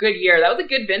 that was a good year. That was a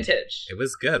good vintage. It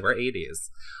was good. We're 80s.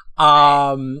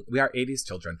 We are 80s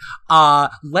children.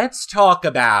 Let's talk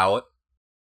about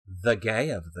the gay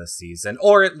of the season,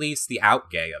 or at least the out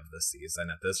gay of the season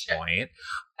at this point.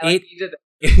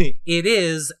 It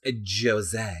is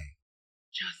Jose. Jose.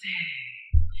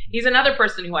 He's another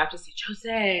person who I have to say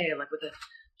Jose, like with a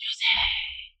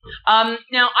Jose.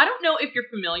 Now, I don't know if you're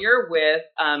familiar with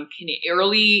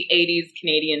early 80s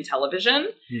Canadian television.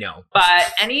 No.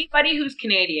 But anybody who's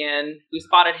Canadian who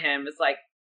spotted him is like,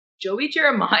 Joey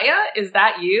Jeremiah, is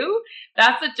that you?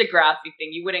 That's a Degrassi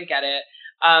thing. You wouldn't get it.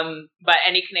 But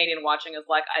any Canadian watching is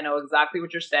like, I know exactly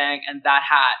what you're saying. And that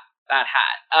hat.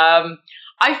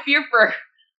 I fear for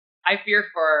I fear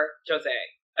for Jose.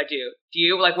 I do. Do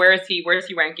you? Like, where is he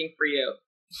ranking for you?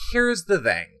 Here's the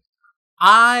thing.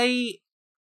 I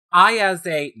as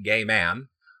a gay man,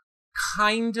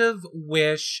 kind of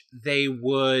wish they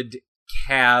would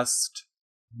cast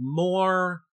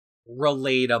more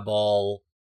relatable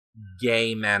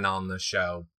gay men on the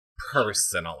show,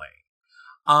 personally.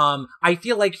 I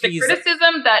feel like the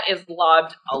criticism that is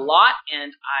lobbed a lot,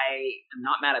 and I am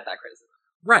not mad at that criticism.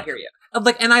 Right. I hear you.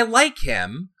 And I like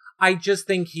him. I just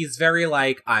think he's very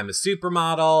like, I'm a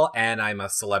supermodel and I'm a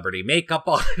celebrity makeup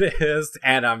artist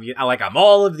and I'm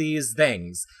all of these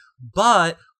things.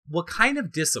 But what kind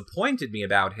of disappointed me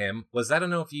about him was, I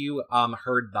don't know if you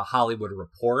heard the Hollywood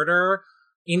Reporter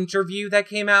interview that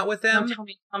came out with him. No, tell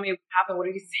me what happened. What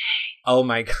did he say? Oh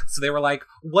my God. So they were like,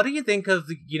 what do you think of,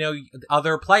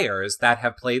 other players that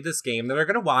have played this game that are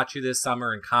going to watch you this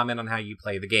summer and comment on how you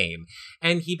play the game?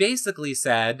 And he basically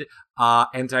said,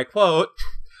 and I quote,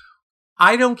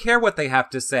 I don't care what they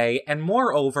have to say. And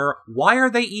moreover, why are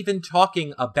they even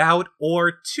talking about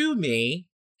or to me?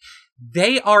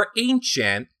 They are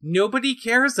ancient. Nobody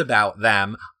cares about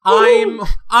them. Ooh.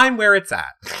 I'm where it's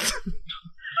at.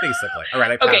 Basically. All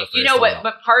right. Okay. You know what?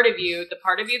 But the part of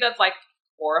you that's like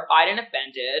horrified and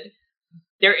offended,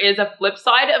 there is a flip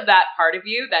side of that part of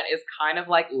you that is kind of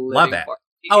like living for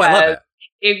it. Oh, I love it.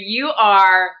 If you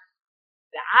are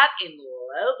that in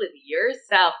love with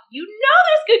yourself, there's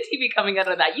good TV coming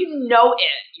out of that. You know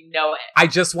it. I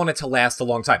just want it to last a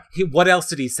long time. What else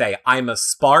did he say? I'm a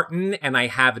Spartan and I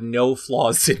have no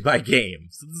flaws in my game.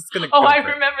 So this is gonna. I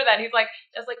remember that. He's like,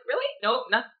 I was like, really? No,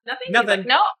 nothing. He's like,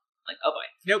 no. I'm like, oh boy.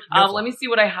 Nope. Let me see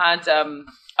what I had.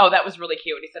 That was really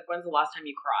cute. He said, when's the last time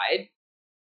you cried?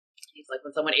 He's like,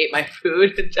 when someone ate my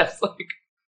food. And just like,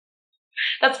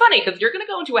 that's funny because you're going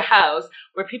to go into a house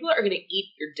where people are going to eat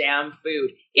your damn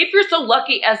food. If you're so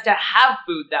lucky as to have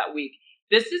food that week,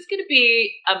 this is going to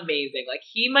be amazing. Like,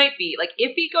 he might be, like,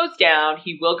 if he goes down,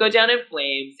 he will go down in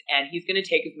flames, and he's going to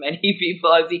take as many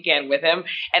people as he can with him.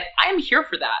 And I'm here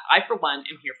for that. I, for one,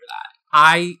 am here for that.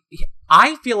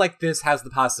 I feel like this has the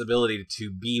possibility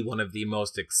to be one of the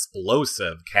most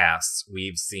explosive casts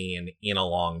we've seen in a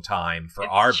long time for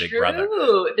our Big Brother.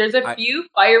 There's a few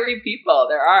fiery people.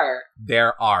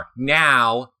 There are.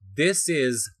 Now, this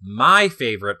is my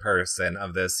favorite person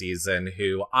of this season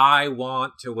who I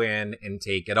want to win and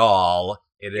take it all.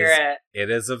 It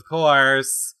is, of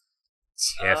course,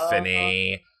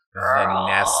 Tiffany,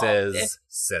 Vanessa's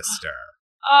sister.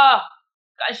 Oh,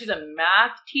 God, she's a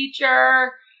math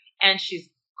teacher. And she's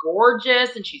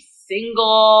gorgeous, and she's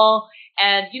single.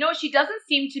 And, she doesn't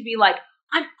seem to be like,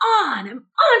 I'm on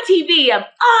TV, I'm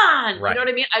on. Right. You know what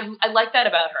I mean? I like that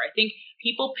about her. I think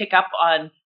people pick up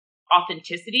on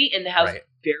authenticity in the house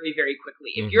very, very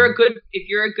quickly. Mm-hmm. If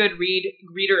you're a good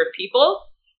reader of people,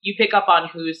 you pick up on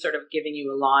who's sort of giving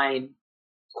you a line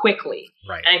quickly.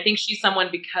 Right. And I think she's someone,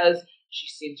 because she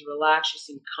seems relaxed, she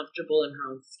seems comfortable in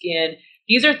her own skin.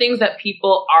 These are things that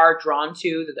people are drawn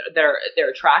to, that they're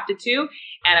attracted to.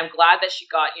 And I'm glad that she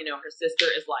got, her sister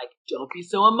is like, don't be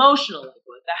so emotional. Like,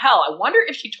 what the hell? I wonder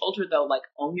if she told her, though, like,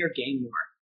 own your game more.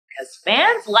 Because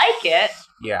fans like it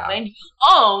when you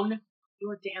own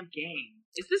your damn game.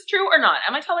 Is this true or not?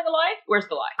 Am I telling a lie? Where's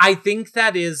the lie? I think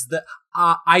that is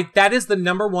the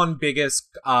number one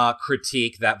biggest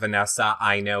critique that Vanessa,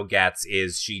 I know, gets,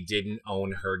 is she didn't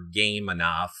own her game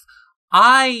enough.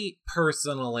 I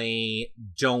personally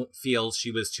don't feel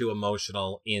she was too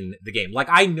emotional in the game. Like,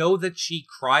 I know that she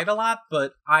cried a lot,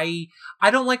 but I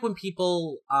don't like when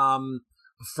people,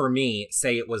 for me,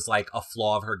 say it was like a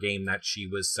flaw of her game that she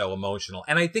was so emotional.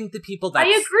 And I think the people that... I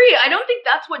agree. I don't think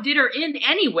that's what did her in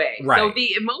anyway. Right. So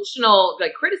the emotional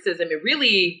criticism, it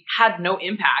really had no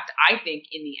impact, I think,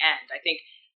 in the end. I think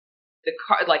it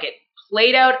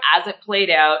played out as it played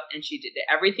out, and she did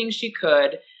everything she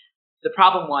could. The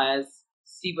problem was,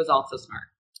 Steve was also smart.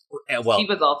 Steve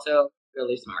was also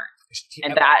really smart.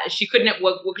 And that she couldn't,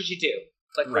 what could she do?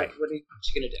 Like, right. What is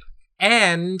she going to do?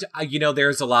 And,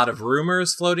 there's a lot of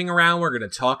rumors floating around. We're going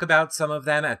to talk about some of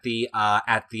them at the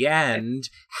end.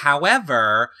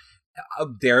 However,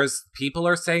 people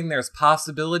are saying there's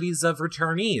possibilities of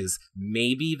returnees.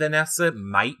 Maybe Vanessa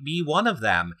might be one of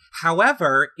them.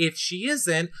 However, if she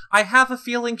isn't, I have a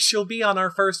feeling she'll be on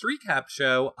our first recap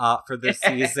show for this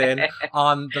season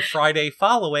on the Friday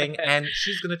following, and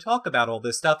she's going to talk about all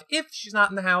this stuff. If she's not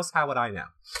in the house, how would I know?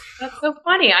 That's so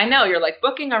funny. I know. You're like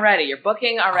booking already. You're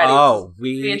booking already. Oh,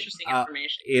 really interesting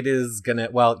information. It is gonna,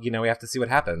 we have to see what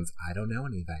happens. I don't know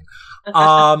anything.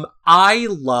 I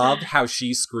loved how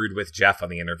she screwed with with Jeff on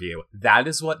the interview. That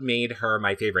is what made her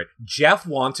my favorite. Jeff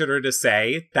wanted her to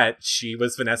say that she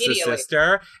was Vanessa's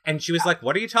sister, and she was like,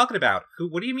 what are you talking about?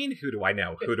 What do you mean, who do I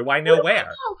know? Who do I know where?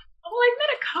 Well, I've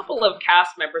met a couple of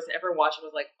cast members that ever watched and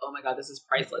was like, oh my God, this is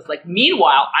priceless. Like,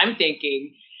 meanwhile, I'm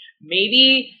thinking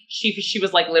maybe she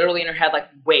was like literally in her head like,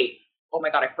 wait, oh my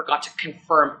God, I forgot to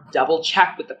confirm, double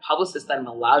check with the publicist that I'm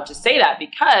allowed to say that,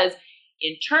 because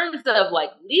in terms of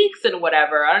like leaks and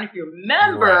whatever, I don't know if you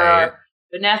remember, right.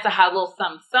 Vanessa had a little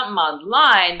something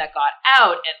online that got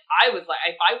out, and I was like,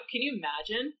 can you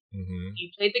imagine? Mm-hmm. You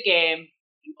played the game,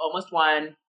 you almost won,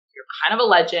 you're kind of a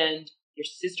legend, your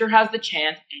sister has the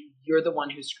chance, and you're the one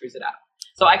who screws it up.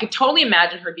 So I could totally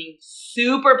imagine her being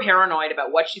super paranoid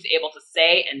about what she's able to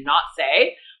say and not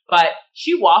say. But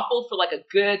she waffled for like a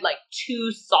good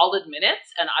 2 solid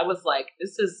minutes, and I was like,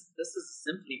 "This is a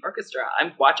symphony orchestra.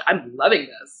 I'm loving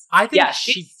this." I think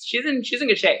she's in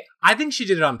good shape. I think she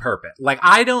did it on purpose.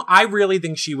 I really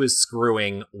think she was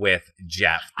screwing with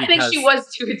Jeff. I think she was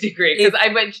to a degree,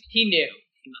 because he knew.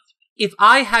 If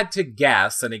I had to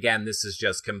guess, and again, this is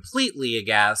just completely a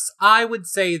guess, I would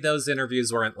say those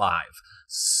interviews weren't live.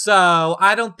 So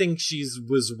I don't think she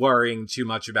was worrying too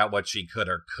much about what she could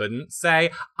or couldn't say.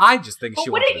 I just think she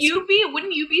wouldn't you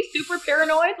be super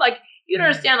paranoid? Like, you don't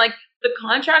understand, like, the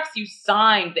contracts you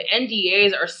signed, the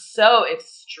NDAs are so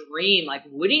extreme. Like,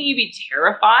 wouldn't you be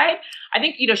terrified? I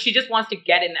think, she just wants to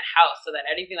get in the house so that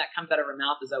anything that comes out of her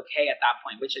mouth is okay at that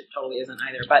point, which it totally isn't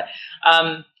either. But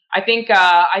I think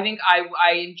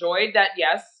I enjoyed that.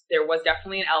 Yes, there was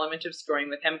definitely an element of screwing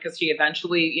with him, because she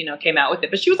eventually, came out with it.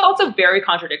 But she was also very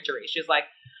contradictory. She was like,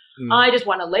 I just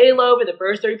want to lay low for the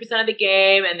first 30% of the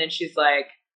game. And then she's like,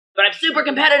 but I'm super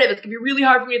competitive. It's going to be really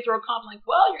hard for me to throw a comp. I'm like,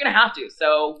 well, you're going to have to.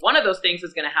 So one of those things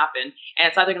is going to happen. And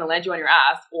it's either going to land you on your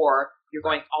ass, or you're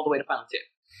going all the way to final 2.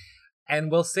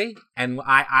 And we'll see. And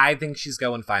I think she's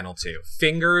going final 2.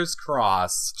 Fingers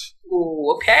crossed.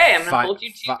 Ooh, okay. I'm going to hold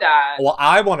you to that. Well,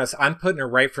 I'm putting her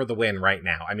right for the win right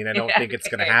now. I mean, I don't think it's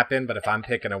going to happen, but if I'm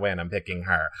picking a win, I'm picking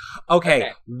her.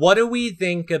 Okay. What do we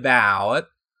think about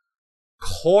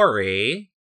Corey?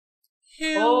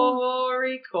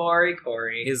 Corey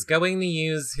is going to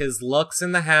use his looks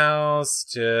in the house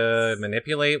to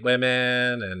manipulate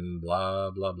women and blah,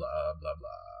 blah, blah, blah,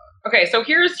 blah. Okay, so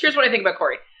here's what I think about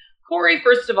Corey. Corey,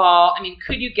 first of all, I mean,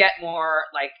 could you get more,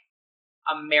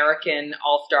 American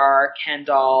all-star, Ken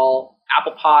doll,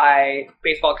 apple pie,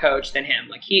 baseball coach than him?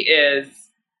 Like, he is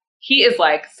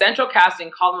like central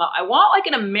casting, called him up. I want,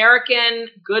 an American,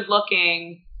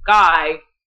 good-looking guy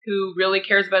who really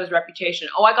cares about his reputation.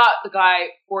 Oh, I got the guy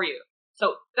for you.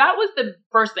 So that was the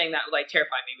first thing that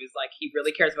terrified me, was he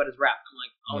really cares about his rep. I'm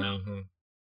like, oh no. Mm-hmm.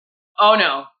 Oh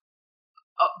no.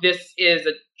 Oh, this is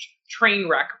a train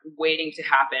wreck waiting to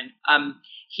happen.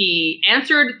 He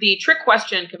answered the trick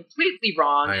question completely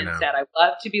wrong and said, I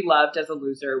love to be loved as a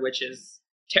loser, which is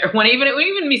terrible. When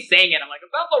even me saying it, I'm like,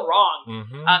 that's so wrong.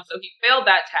 Mm-hmm. So he failed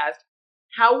that test.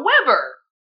 However,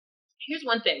 here's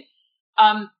one thing.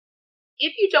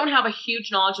 If you don't have a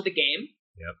huge knowledge of the game,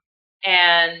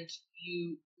 and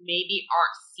you maybe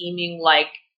aren't seeming like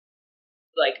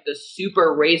the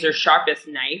super razor sharpest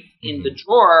knife in the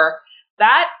drawer,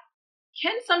 that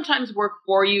can sometimes work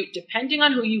for you depending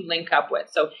on who you link up with.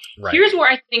 So here's where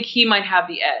I think he might have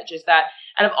the edge, is that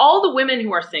out of all the women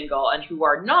who are single and who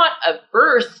are not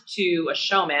averse to a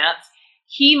showmance,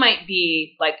 he might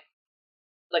be like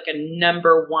a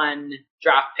number 1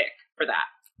 draft pick for that.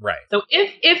 Right. So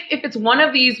if it's one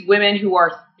of these women who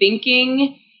are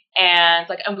thinking, and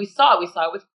and we saw it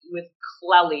with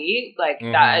Clelly,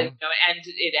 that, and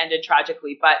it ended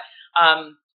tragically, but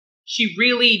she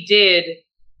really did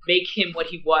make him what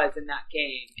he was in that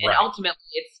game. And ultimately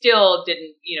it still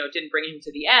didn't bring him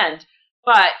to the end,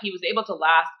 but he was able to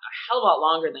last a hell of a lot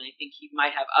longer than I think he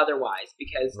might have otherwise,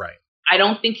 because I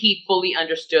don't think he fully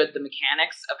understood the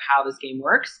mechanics of how this game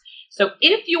works. So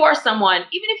if you are someone,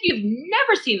 even if you've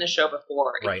never seen the show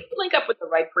before, if you link up with the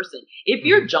right person, if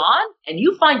you're John and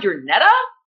you find your Netta,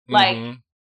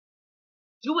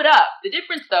 do it up. The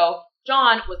difference, though,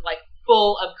 John was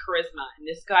full of charisma, and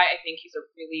this guy, I think he's a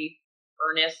really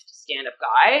earnest stand-up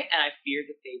guy, and I fear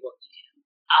that they will eat him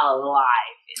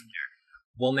alive in there.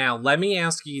 Well, now, let me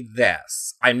ask you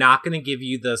this. I'm not going to give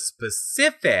you the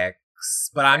specifics,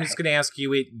 but I'm just going to ask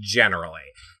you it generally.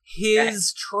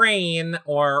 His train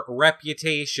or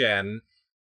reputation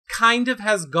kind of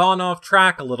has gone off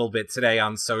track a little bit today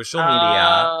on social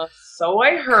media. So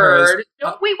I heard. Wait.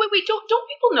 Don't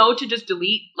people know to just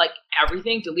delete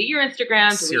everything? Delete your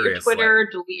Instagram, delete your Twitter,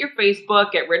 delete your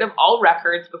Facebook, get rid of all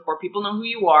records before people know who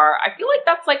you are. I feel like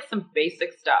that's some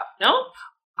basic stuff, no?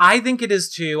 I think it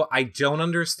is too. I don't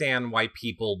understand why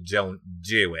people don't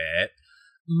do it.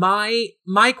 My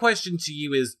question to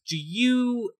you is, do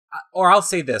you, or I'll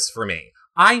say this for me,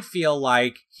 I feel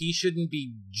like he shouldn't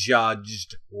be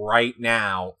judged right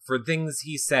now for things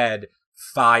he said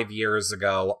 5 years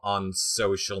ago on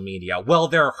social media. Well,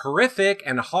 they're horrific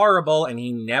and horrible, and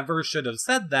he never should have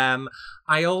said them.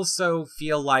 I also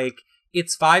feel like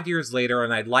it's 5 years later,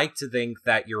 and I'd like to think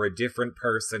that you're a different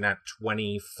person at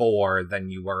 24 than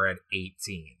you were at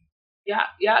 18. Yeah,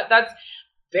 that's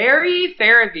very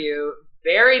fair of you,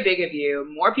 very big of you.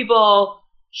 More people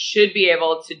should be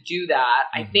able to do that.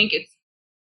 I think it's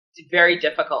very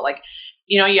difficult. Like,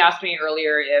 you asked me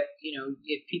earlier if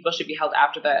people should be held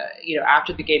after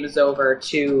the game is over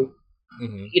to,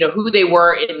 who they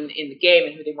were in the game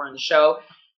and who they were in the show.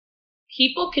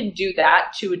 People can do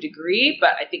that to a degree,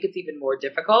 but I think it's even more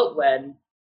difficult when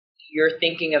you're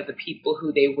thinking of the people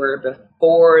who they were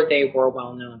before they were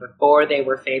well known, before they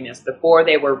were famous, before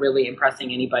they were really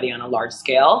impressing anybody on a large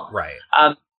scale. Right.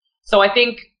 So I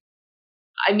feel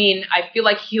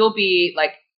like he'll be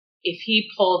like, if he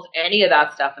pulls any of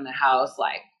that stuff in the house,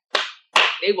 like,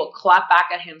 they will clap back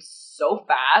at him so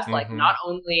fast. Like, not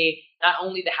only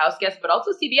the house guests, but also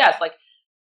CBS. Like,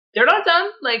 they're not done.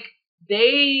 Like,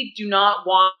 they do not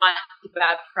want the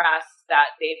bad press that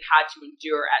they've had to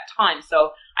endure at times.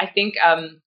 So I think I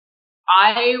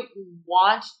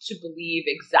want to believe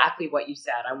exactly what you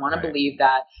said. I want to believe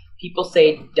that people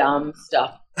say dumb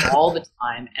stuff all the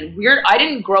time. And I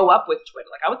didn't grow up with Twitter.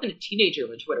 Like, I wasn't a teenager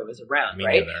when Twitter was around,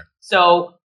 right? Neither.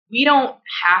 So we don't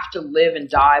have to live and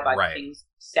die by the things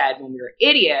said when we were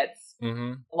idiots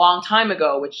a long time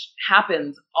ago, which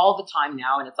happens all the time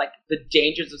now. And it's like the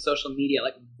dangers of social media,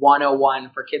 like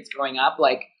 101 for kids growing up.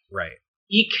 Like,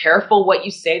 be careful what you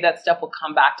say. That stuff will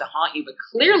come back to haunt you. But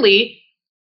clearly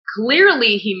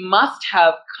he must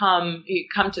have come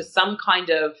to some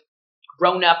kind of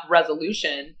grown-up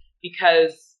resolution,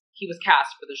 because he was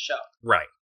cast for the show. Right.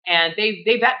 And they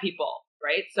vet people,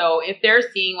 right? So if they're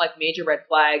seeing like major red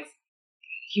flags,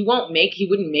 he wouldn't make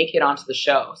it onto the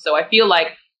show. So I feel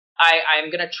like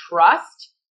I'm going to trust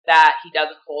that he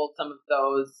doesn't hold some of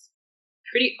those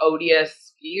pretty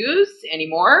odious views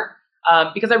anymore,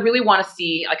 because I really want to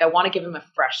see, like, I want to give him a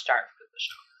fresh start for the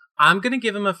show. I'm going to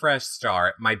give him a fresh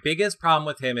start. My biggest problem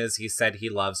with him is he said he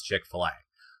loves Chick-fil-A.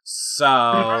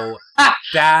 So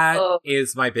that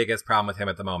is my biggest problem with him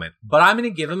at the moment. But I'm going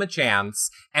to give him a chance.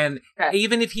 And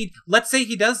even if let's say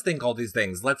he does think all these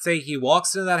things. Let's say he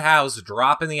walks into that house,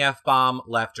 dropping the F-bomb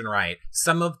left and right.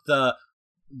 Some of the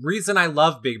reason I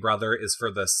love Big Brother is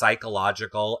for the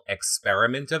psychological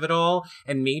experiment of it all.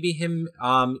 And maybe him,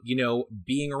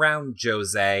 being around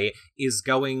Jose is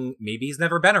maybe he's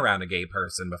never been around a gay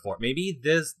person before. Maybe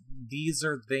these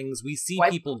are things we see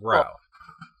people grow.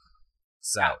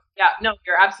 So. Yeah, no,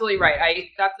 you're absolutely right.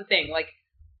 That's the thing. Like,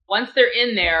 once they're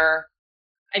in there,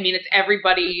 I mean, it's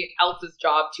everybody else's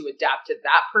job to adapt to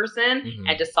that person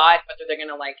and decide whether they're going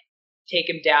to, like, take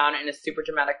him down in a super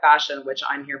dramatic fashion, which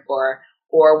I'm here for,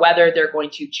 or whether they're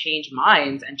going to change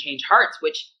minds and change hearts,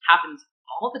 which happens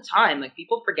all the time. Like,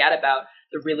 people forget about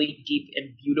the really deep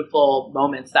and beautiful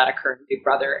moments that occur in Big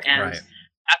Brother. And that's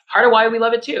part of why we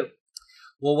love it too.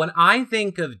 Well, when I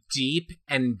think of deep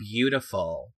and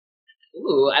beautiful...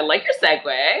 Ooh, I like your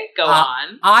segue. Go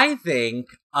on. I think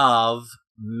of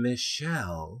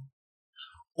Michelle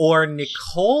or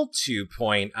Nicole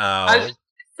 2.0. I was just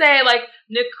say, like,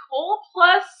 Nicole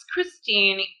plus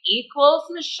Christine equals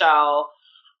Michelle.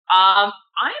 I'm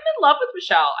in love with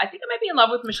Michelle. I think I might be in love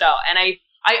with Michelle. And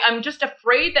I'm just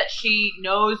afraid that she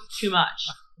knows too much.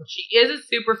 She is a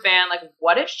super fan. Like,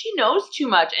 what if she knows too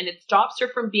much and it stops her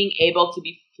from being able to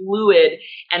be fluid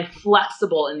and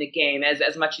flexible in the game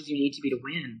as much as you need to be to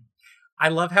win? I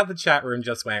love how the chat room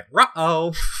just went,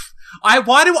 uh-oh.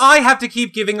 Why do I have to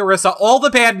keep giving Arisa all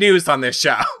the bad news on this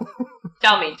show?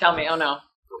 Tell me. Oh, no.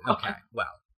 Okay,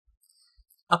 well.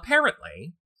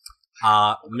 Apparently,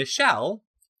 Michelle,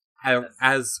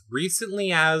 as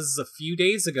recently as a few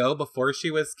days ago before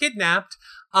she was kidnapped,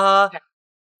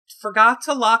 forgot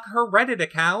to lock her Reddit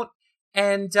account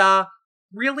and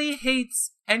really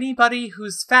hates anybody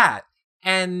who's fat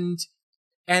and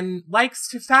likes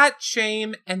to fat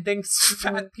shame and thinks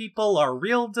fat people are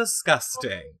real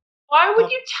disgusting. Why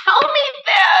would you tell me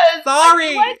this?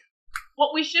 Sorry. Like,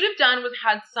 what we should have done was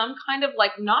had some kind of,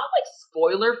 like, not like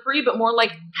spoiler free, but more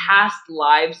like past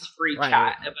lives free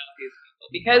chat about these people,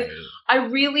 because I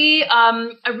really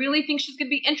think she's gonna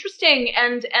be interesting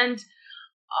and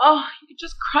oh, you're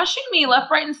just crushing me left,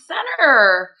 right, and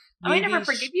center. I might never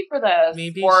forgive you for this.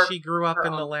 Maybe she grew up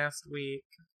in the last week.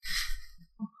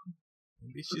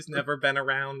 Maybe she's never been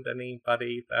around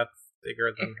anybody that's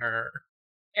bigger than her.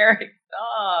 Eric,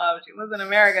 stop. She lives in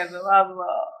America, so blah,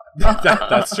 blah.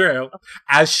 That's true.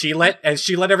 As she let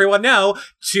everyone know,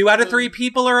 2 out of 3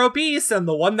 people are obese, and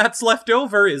the one that's left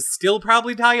over is still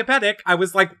probably diabetic. I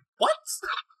was like, what?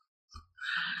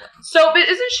 So, but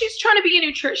isn't she's trying to be a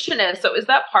nutritionist? So is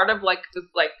that part of like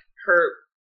her?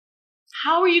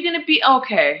 How are you going to be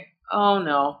okay? Oh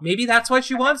no. Maybe that's why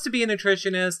she wants to be a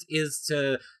nutritionist, is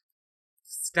to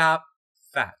stop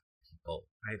fat people.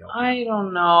 I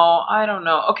don't know.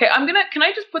 Okay, can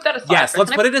I just put that aside? Yes,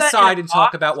 let's put it aside and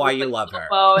talk about why you love her.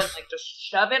 And like just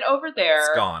shove it over there. It's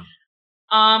gone.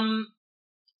 Well,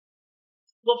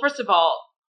 first of all,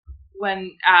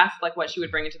 when asked like what she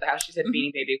would bring into the house, she said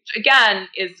Beanie Baby, which again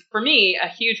is for me a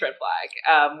huge red flag.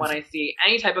 When I see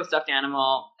any type of stuffed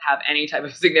animal have any type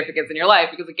of significance in your life,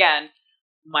 because again,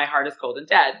 my heart is cold and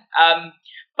dead.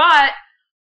 But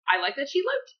I like that she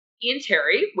lived in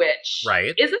Terry, which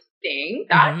is a thing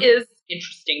that is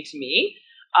interesting to me.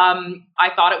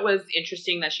 I thought it was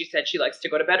interesting that she said she likes to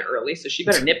go to bed early, so she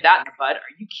better nip that in the bud.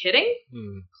 Are you kidding?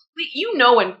 You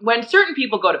know when certain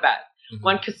people go to bed.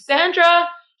 When Cassandra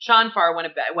Shanfar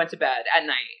went to bed at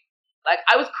night, like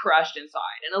I was crushed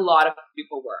inside, and a lot of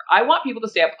people were. I want people to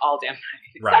stay up all damn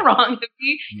night. Is that wrong? Because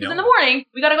in the morning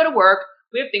we got to go to work.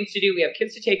 We have things to do. We have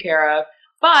kids to take care of.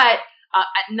 But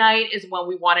at night is when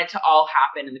we want it to all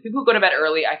happen. And the people who go to bed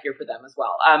early, I fear for them as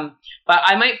well. But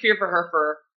I might fear for her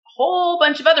for a whole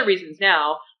bunch of other reasons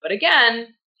now. But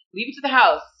again, leave it to the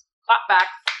house.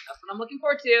 Clapbacks. That's what I'm looking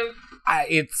forward to.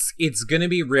 It's going to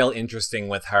be real interesting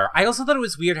with her. I also thought it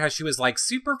was weird how she was like,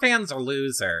 super fans are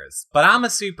losers, but I'm a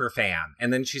super fan.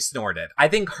 And then she snorted. I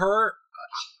don't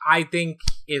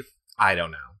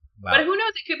know. But who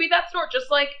knows? It could be that snort. Just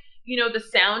like, the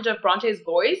sound of Bronte's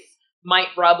voice might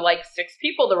rub like 6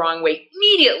 people the wrong way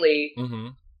immediately.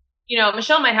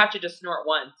 Michelle might have to just snort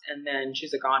once and then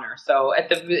she's a goner. So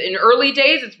in early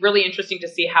days, it's really interesting to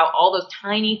see how all those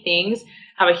tiny things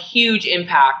have a huge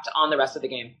impact on the rest of the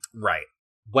game. Right.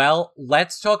 Well,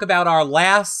 let's talk about our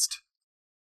last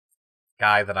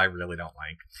guy that I really don't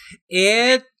like.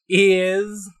 It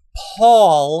is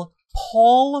Paul.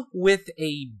 Paul with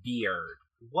a beard.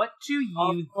 What do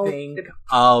you think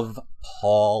of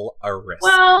Paul Arisa?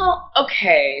 Well,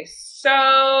 okay.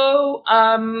 So,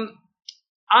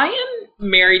 I am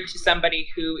married to somebody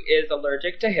who is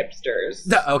allergic to hipsters.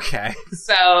 Okay.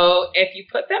 So, if you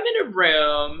put them in a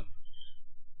room,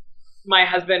 my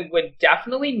husband would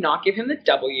definitely not give him the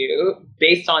W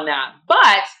based on that.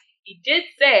 But he did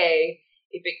say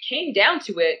if it came down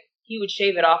to it, he would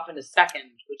shave it off in a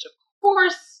second, which of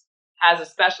course has a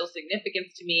special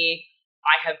significance to me.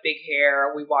 I have big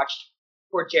hair. We watched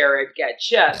poor Jared get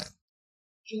just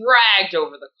dragged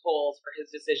over the coals for his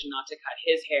decision not to cut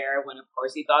his hair when, of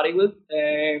course, he thought he was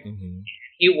safe.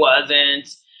 He wasn't.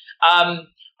 I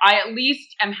at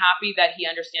least am happy that he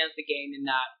understands the game and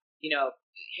that,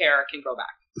 hair can grow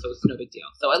back. So it's no big deal.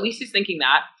 So at least he's thinking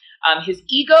that. His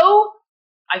ego,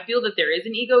 I feel that there is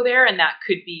an ego there, and that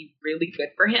could be really good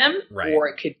for him. Right. Or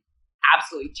it could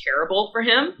absolutely terrible for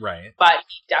him. Right. But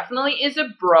he definitely is a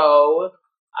bro.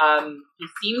 He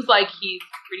seems like he's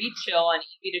pretty chill and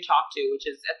easy to talk to, which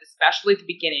is especially at the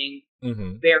beginning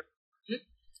very important.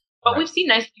 But we've seen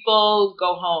nice people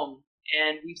go home,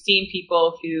 and we've seen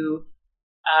people who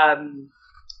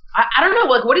I don't know,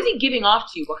 like what is he giving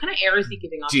off to you? What kind of air is he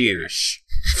giving off to you? Douche.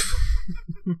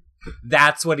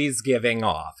 That's what he's giving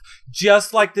off.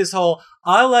 Just like this whole,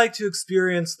 I like to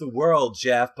experience the world,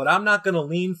 Jeff, but I'm not going to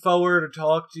lean forward or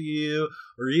talk to you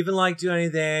or even like do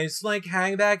anything. Just like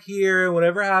hang back here and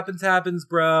whatever happens, happens,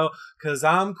 bro. Because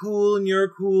I'm cool and you're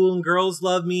cool and girls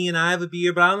love me and I have a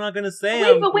beer, but I'm not going to say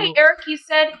I'm cool. Wait, Eric, he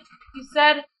said,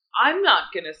 I'm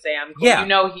not going to say I'm cool. Yeah.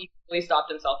 He really stopped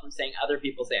himself from saying other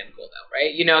people say I'm cool though,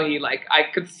 right? He I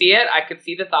could see it. I could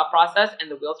see the thought process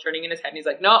and the wheels turning in his head. And he's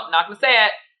like, no, I'm not going to say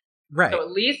it. Right. So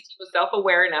at least he was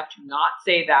self-aware enough to not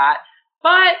say that.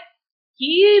 But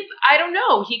I don't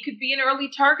know. He could be an early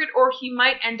target, or he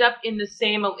might end up in the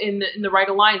right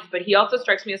alliance. But he also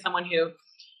strikes me as someone who,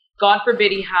 God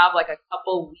forbid, he have like a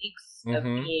couple weeks of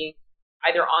being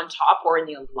either on top or in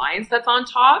the alliance that's on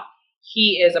top.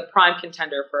 He is a prime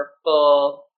contender for a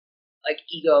full like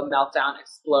ego meltdown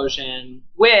explosion,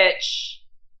 which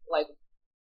I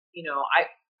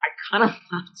kind of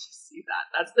love to see that.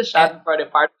 That's the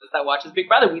schadenfreude part of us that watches Big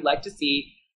Brother. We like to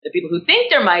see the people who think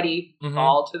they're mighty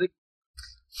fall to the...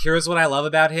 Here's what I love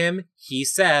about him. He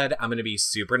said, I'm going to be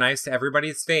super nice to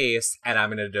everybody's face, and I'm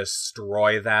going to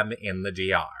destroy them in the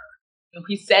DR.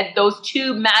 He said those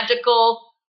 2 magical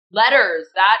letters.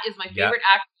 That is my favorite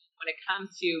act when it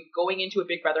comes to going into a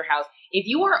Big Brother house, if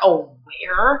you are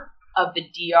aware of the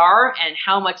DR and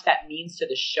how much that means to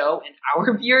the show and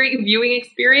our viewing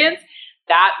experience,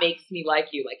 that makes me like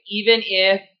you. Like, even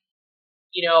if,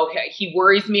 you know, he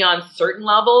worries me on certain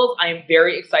levels, I am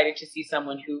very excited to see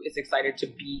someone who is excited to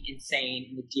be insane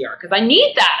in the DR. Because I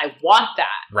need that. I want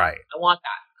that. Right. I want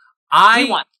that. We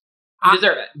want that. You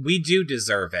deserve it. We do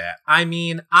deserve it. I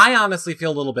mean, I honestly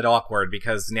feel a little bit awkward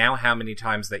because now how many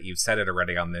times that you've said it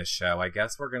already on this show, I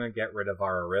guess we're going to get rid of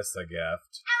our Arisa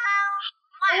gift.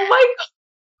 Oh my God.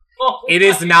 It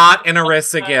is not an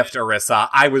Arisa gift, Arisa.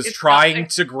 I was trying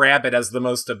to grab it as the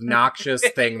most obnoxious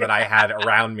thing that I had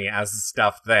around me as a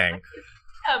stuffed thing.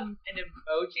 An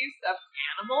emoji stuffed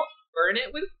animal, burn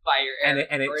it with fire. And it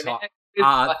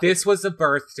this was a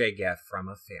birthday gift from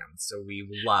a fan, so we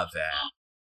love it.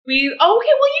 Okay, well, you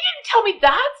didn't tell me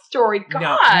that story.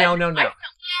 God. No.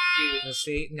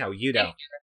 See, no, you don't.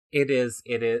 It is,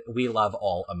 we love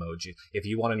all emojis. If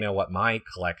you want to know what my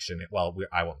collection, I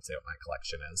won't say what my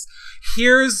collection is.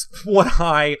 Here's what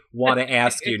I want to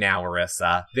ask you now,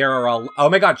 Arisa. There are oh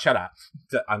my God, shut up.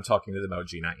 I'm talking to the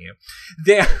emoji, not you.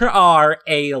 There are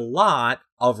a lot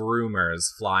of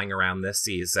rumors flying around this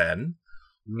season.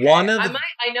 Okay.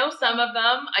 I know some of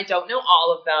them. I don't know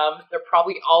all of them. They're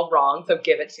probably all wrong, so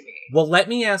give it to me. Well, let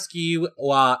me ask you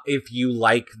if you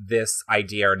like this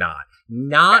idea or not.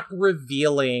 Not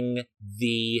revealing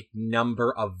the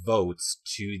number of votes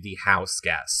to the house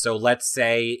guests. So let's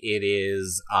say it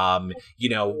is,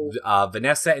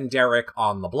 Vanessa and Derek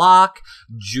on the block.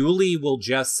 Julie will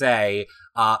just say,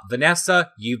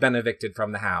 Vanessa, you've been evicted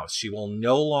from the house. She will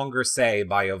no longer say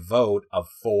by a vote of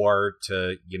 4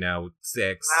 to,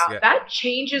 6. Wow, that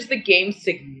changes the game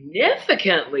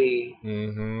significantly.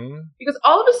 Mm-hmm. Because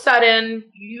all of a sudden,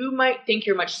 you might think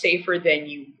you're much safer than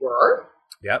you were.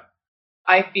 Yep.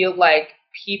 I feel like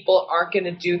people aren't going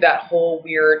to do that whole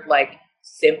weird,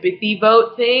 sympathy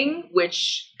vote thing,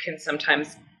 which can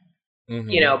sometimes,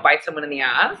 bite someone in the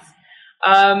ass.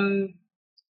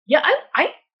 Yeah, I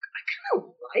kind of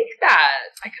like that.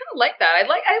 I like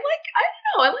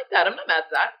that. I'm not mad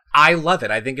at that. I love it.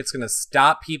 I think it's going to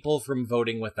stop people from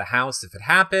voting with the house if it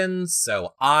happens,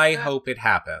 so I hope it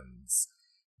happens.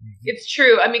 It's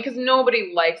true. I mean, because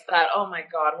nobody likes that. Oh my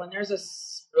God, when there's a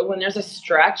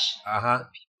stretch,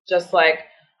 just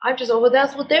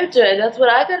that's what they're doing. That's what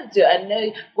I gotta do.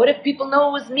 And what if people know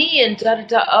it was me? And da da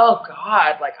da. Oh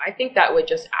God, I think that would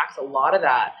just act a lot of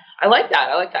that. I like that.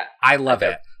 I love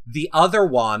it. The other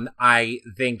one I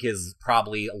think is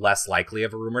probably less likely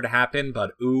of a rumor to happen,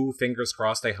 but fingers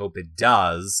crossed. I hope it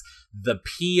does. The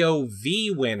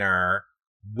POV winner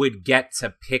would get to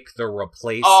pick the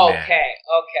replacement. Okay.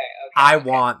 I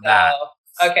want that.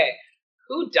 Okay.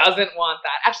 Who doesn't want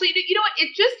that? Actually, you know what?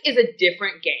 It just is a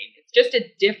different game. It's just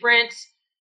a different,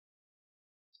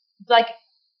 I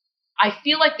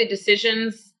feel like the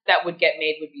decisions that would get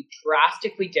made would be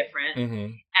drastically different.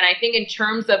 Mm-hmm. And I think in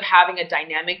terms of having a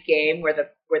dynamic game where the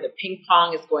ping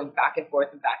pong is going back and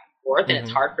forth, and mm-hmm.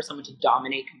 it's hard for someone to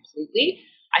dominate completely,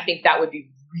 I think that would be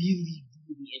really,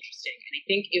 really interesting. And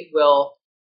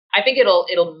I think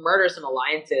it'll murder some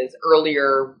alliances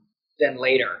earlier than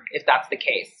later, if that's the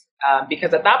case.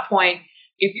 Because at that point,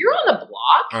 if you're on the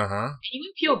block, and you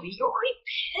in POV, you're already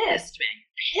pissed, man.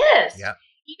 You're pissed. Yep.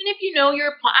 Even if you know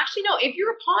you're a pawn. Actually, no, if you're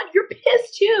a pawn, you're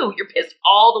pissed too. You're pissed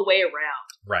all the way around.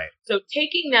 Right. So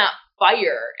taking that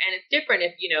fire, and it's different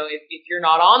if you're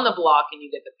not on the block and you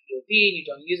get the POV and you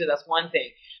don't use it, that's one thing.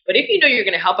 But if you know you're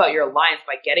going to help out your alliance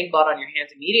by getting blood on your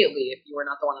hands immediately, if you were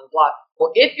not the one on the block,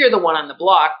 or if you're the one on the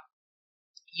block,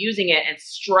 using it and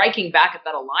striking back at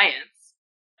that alliance,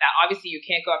 that obviously you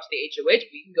can't go up to the HOH,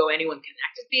 but you can go anyone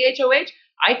connected to the HOH.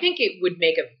 I think it would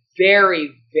make a very,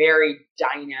 very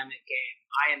dynamic game.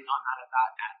 I am not mad at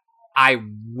that at all. I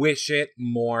wish it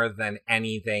more than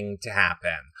anything to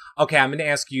happen. Okay, I'm going to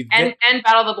ask you... And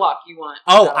Battle of the Block, you want...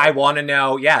 I want to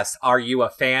know, yes, are you a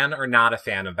fan or not a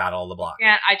fan of Battle of the Block?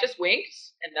 Yeah, I just winked,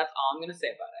 and that's all I'm going to say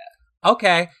about it.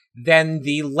 Okay, then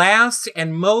the last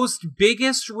and most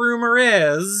biggest rumor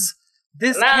is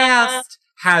this cast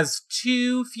has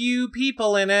too few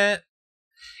people in it.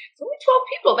 It's only 12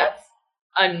 people. That's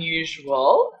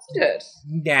unusual. That's good.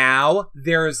 Now,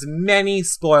 there's many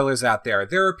spoilers out there.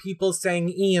 There are people saying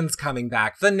Ian's coming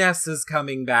back, Vanessa's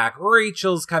coming back,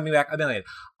 Rachel's coming back, a million.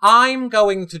 I'm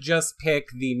going to just pick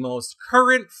the most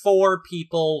current 4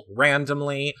 people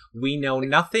randomly. We know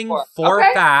nothing for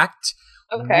fact.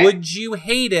 Okay. Would you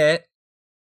hate it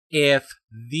if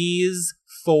these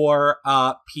 4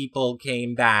 people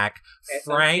came back?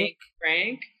 Okay,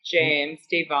 Frank, James,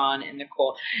 Devon, and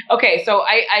Nicole. Okay, so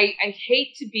I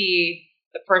hate to be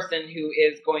the person who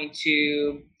is going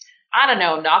to I don't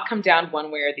know, not come down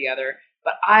one way or the other.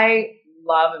 But I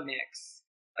love a mix.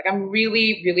 Like I'm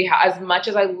really, really, as much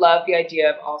as I love the idea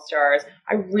of All Stars,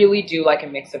 I really do like a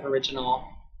mix of original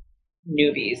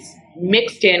newbies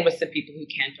mixed in with some people who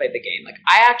can play the game. Like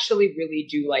I actually really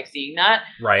do like seeing that.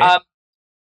 Right.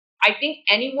 I think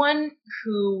anyone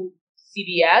who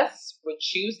CBS would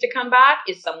choose to come back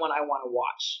is someone I want to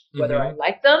watch, whether I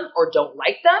like them or don't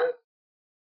like them.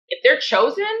 If they're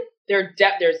chosen, there's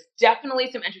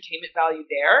definitely some entertainment value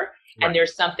there, and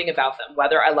there's something about them,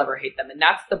 whether I love or hate them. And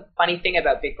that's the funny thing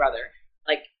about Big Brother.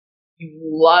 Like, you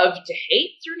love to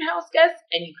hate certain house guests,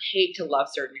 and you hate to love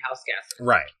certain house guests.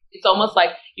 Right. It's almost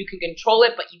like you can control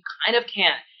it, but you kind of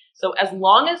can't. So as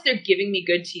long as they're giving me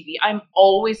good TV, I'm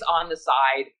always on the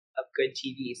side of good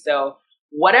TV. So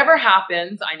whatever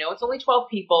happens, I know it's only 12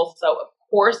 people, so of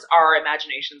course our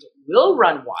imaginations will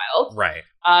run wild. Right.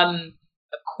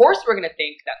 Of course we're going to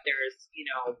think that there's,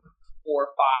 4 or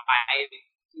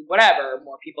 5, whatever,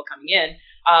 more people coming in.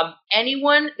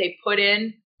 Anyone they put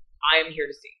in, I am here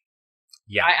to see.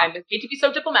 Yeah. I hate to be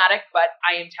so diplomatic, but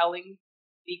I am telling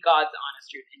the God's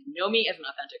honest truth. And you know me as an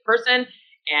authentic person,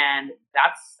 and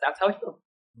that's how I feel.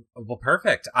 Well,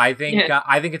 perfect. I think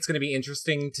it's going to be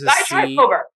interesting to Diatribe see.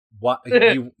 Over. What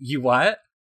you what?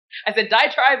 I said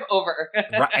diatribe over.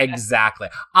 Right, exactly.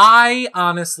 I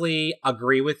honestly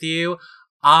agree with you.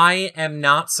 I am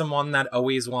not someone that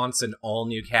always wants an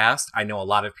all-new cast. I know a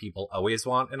lot of people always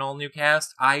want an all-new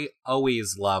cast. I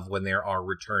always love when there are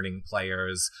returning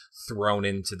players thrown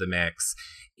into the mix.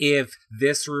 If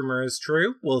this rumor is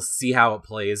true, we'll see how it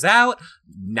plays out.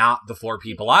 Not the 4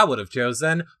 people I would have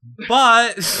chosen,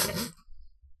 but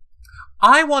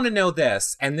I want to know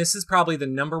this, and this is probably the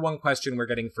number one question we're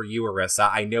getting for you, Arisa.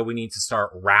 I know we need to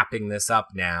start wrapping this up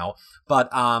now,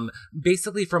 but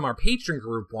basically from our patron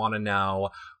group want to know,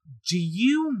 do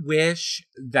you wish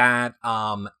that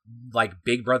like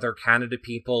Big Brother Canada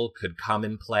people could come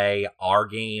and play our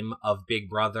game of Big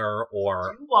Brother,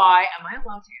 or why am I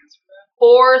allowed to answer that? Of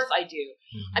course I do.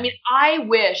 Mm-hmm. I mean, I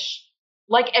wish,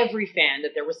 like every fan,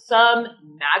 that there was some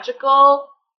magical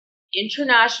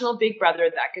international Big Brother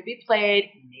that could be played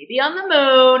maybe on the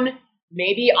moon,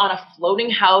 maybe on a floating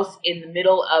house in the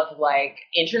middle of like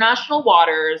international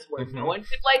waters where no one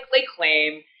could like lay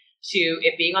claim to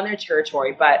it being on their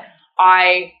territory. But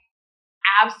I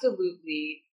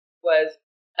absolutely was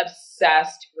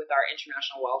obsessed with our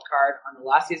international wildcard on the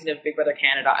last season of Big Brother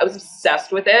Canada. I was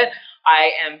obsessed with it.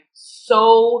 I am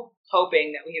so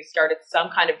hoping that we have started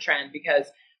some kind of trend, because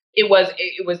it was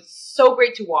so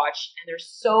great to watch, and there's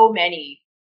so many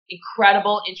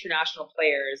incredible international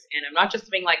players. And I'm not just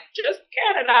being like just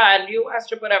Canada and US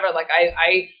or whatever. Like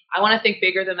I want to think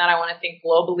bigger than that. I want to think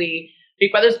globally.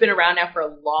 Big Brother's been around now for a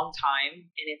long time,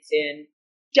 and it's in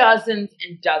dozens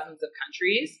and dozens of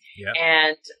countries. Yep.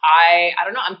 And I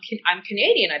don't know. I'm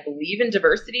Canadian. I believe in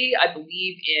diversity. I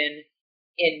believe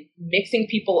in mixing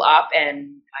people up,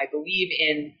 and I believe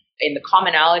in the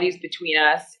commonalities between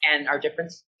us, and our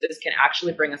differences can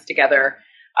actually bring us together.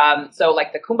 So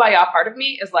like the kumbaya part of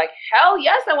me is like, hell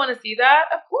yes, I want to see that.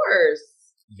 Of course.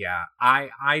 Yeah,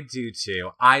 I do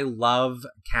too. I love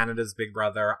Canada's Big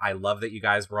Brother. I love that you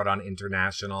guys brought on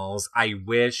internationals. I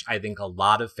think a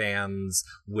lot of fans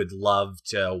would love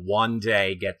to one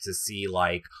day get to see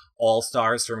like All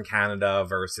Stars from Canada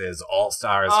versus All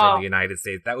Stars from the United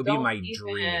States. That would be my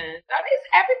dream.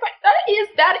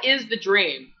 That is the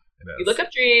dream. If you look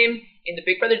up dream in the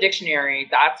Big Brother dictionary,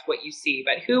 that's what you see.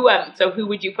 But who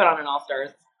would you put on an All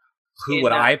Stars? Who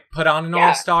would I put on an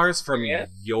All Stars from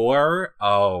your?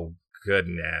 Oh,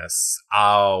 goodness.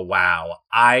 Oh, wow.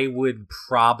 I would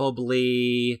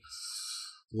probably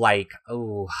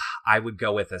I would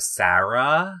go with a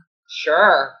Sarah.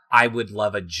 Sure. I would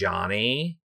love a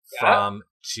Johnny from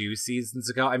 2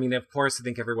 seasons ago. I mean, of course, I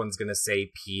think everyone's going to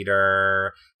say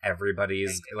Peter.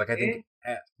 Everybody's like, I think,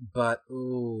 but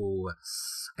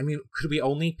I mean, could we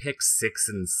only pick 6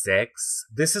 and 6?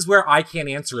 This is where I can't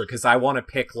answer it, because I want to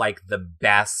pick like the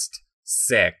best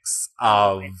 6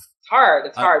 of. It's hard.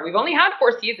 It's hard. We've only had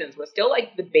 4 seasons. We're still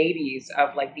like the babies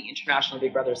of like the international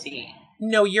Big Brother scene.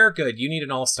 No, you're good. You need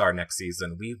an All-Star next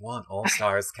season. We want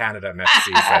All-Stars Canada next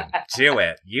season. Do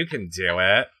it. You can do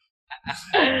it.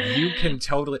 You can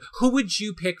totally. Who would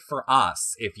you pick for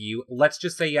us if you? Let's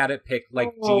just say you had to pick.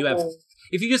 Like, do you have?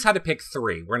 If you just had to pick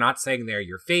 3, we're not saying they're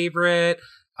your favorite.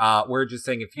 We're just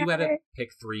saying if you had to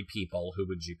pick 3 people, who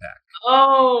would you pick?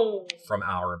 Oh, from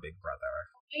our Big Brother.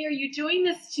 Why are you doing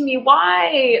this to me?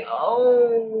 Why?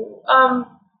 Oh,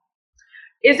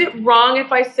 is it wrong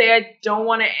if I say I don't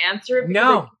want to answer?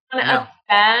 No.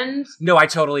 Offend? No, I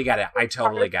totally get it. I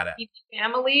totally get it.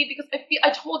 Family, because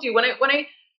I told you when I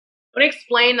when I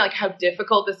explain like how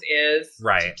difficult this is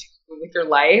Right. to do with your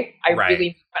life, but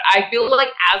I feel like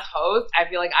as host, I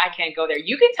feel like I can't go there.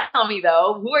 You can tell me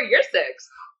though, who are your 6?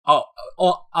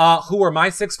 Who are my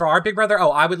 6 for our Big Brother?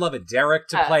 Oh, I would love a Derek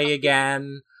to play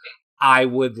again. I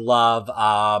would love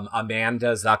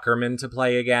Amanda Zuckerman to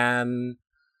play again.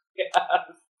 Yes.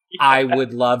 I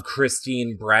would love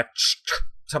Christine Brecht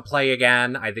to play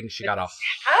again. I think she got a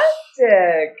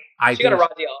fantastic. She got a raw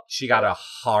deal. She got a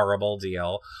horrible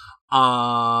deal.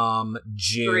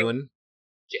 June.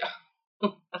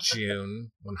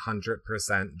 June.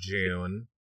 100% June.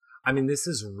 I mean, this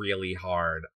is really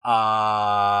hard.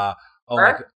 Oh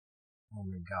my god.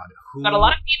 Who? Got a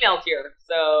lot of females here,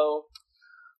 so.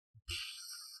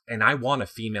 And I want a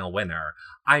female winner.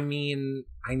 I mean,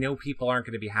 I know people aren't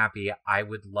going to be happy. I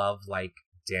would love, like,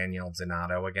 Danielle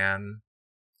Donato again.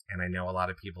 And I know a lot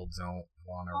of people don't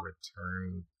want a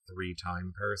return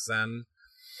 3-time person.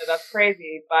 That's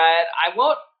crazy, but I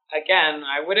won't. Again,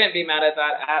 I wouldn't be mad at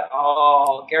that at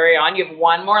all. Carry on. You have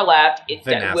one more left.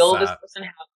 Will this person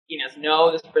have penis?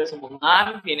 No, this person will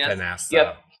not have penis. Vanessa. You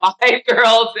have 5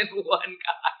 girls and 1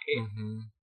 guy. Mm-hmm.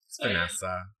 It's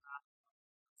Vanessa.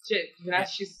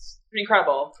 She's pretty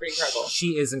incredible. Pretty incredible.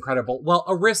 She is incredible. Well,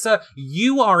 Arisa,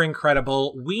 you are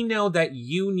incredible. We know that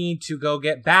you need to go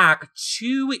get back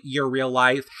to your real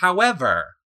life.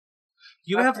 However,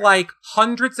 you have like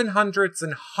hundreds and hundreds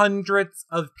and hundreds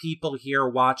of people here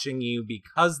watching you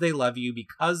because they love you,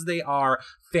 because they are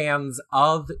fans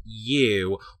of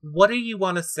you. What do you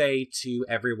want to say to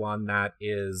everyone that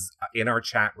is in our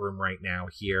chat room right now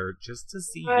here just to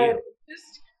see you?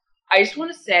 I just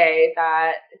want to say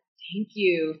that thank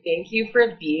you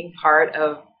for being part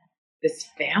of this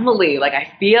family. Like,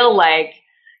 I feel like,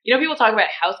 you know, people talk about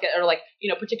house guests or like, you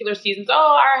know, particular seasons.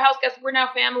 Oh, our house guests, we're now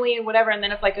family and whatever. And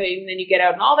then it's like, and then you get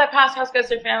out and all that past house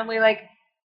guests are family. Like,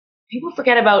 people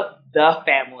forget about the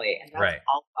family, and that's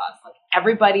all of us. Like,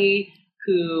 everybody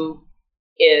who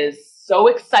is so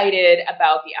excited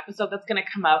about the episode that's going to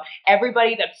come out.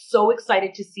 Everybody that's so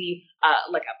excited to see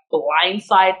like a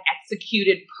blindside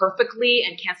executed perfectly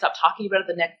and can't stop talking about it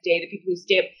the next day. The people who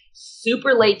stay up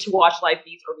super late to watch live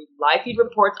feeds or read live feed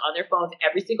reports on their phones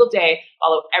every single day,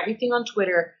 follow everything on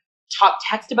Twitter,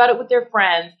 text about it with their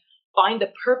friends, find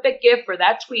the perfect gift for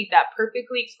that tweet that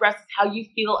perfectly expresses how you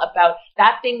feel about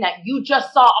that thing that you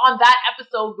just saw on that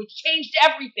episode, which changed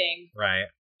everything. Right.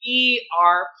 We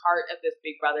are part of this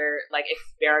Big Brother like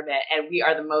experiment, and we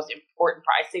are the most important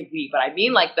part. I say we, but I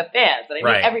mean like the fans, and I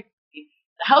mean everybody,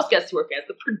 the house guests who are fans,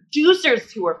 the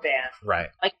producers who are fans,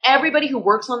 right? Like everybody who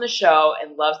works on the show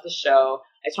and loves the show.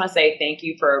 I just want to say thank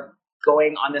you for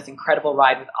going on this incredible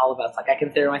ride with all of us. Like, I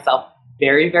consider myself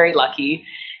very, very lucky,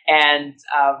 and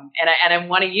I'm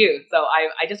one of you. So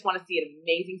I just want to see an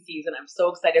amazing season. I'm so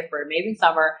excited for an amazing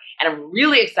summer, and I'm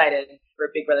really excited for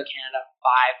Big Brother Canada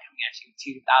 5 coming at you in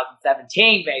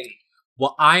 2017, baby.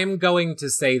 Well, I'm going to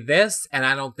say this, and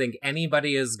I don't think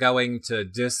anybody is going to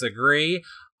disagree.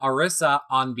 Arisa,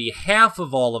 on behalf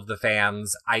of all of the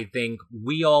fans, I think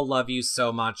we all love you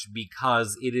so much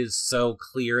because it is so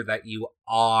clear that you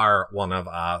are one of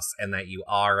us and that you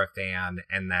are a fan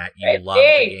and that you love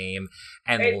the game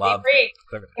and love the...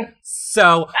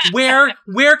 So where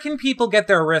can people get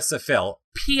their Arisa fill?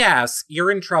 P.S. You're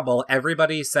in trouble.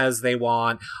 Everybody says they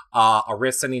want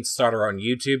Arisa needs to start her own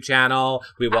YouTube channel.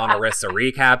 We want Arisa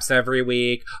recaps every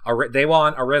week. They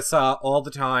want Arisa all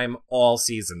the time, all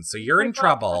season. So you're in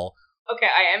trouble. Okay,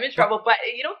 I am in trouble, but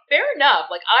you know, fair enough.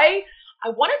 Like, I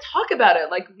want to talk about it.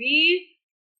 Like, we've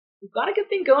got a good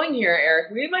thing going here,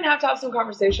 Eric. We might have to have some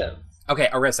conversations. Okay,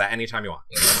 Arisa, anytime you want.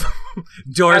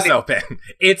 Doors open.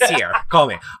 It's here. Call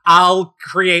me. I'll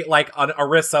create like an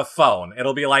Arisa phone.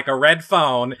 It'll be like a red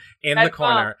phone in the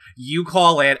corner. You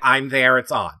call it. I'm there.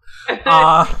 It's on.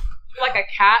 Like a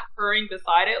cat purring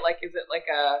beside it. Like, is it like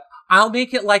a? I'll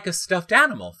make it like a stuffed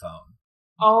animal phone.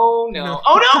 Oh no!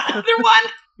 Oh no! Another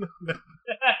one.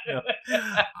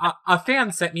 A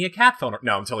fan sent me a cat phone.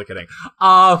 No, I'm totally kidding.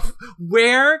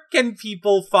 Where can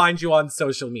people find you on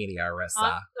social media, Arisa?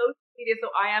 On social media, so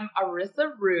I am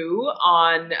Arisa Roo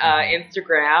on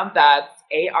Instagram. That's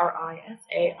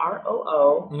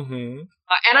ARISAROO.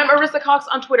 And I'm Arisa Cox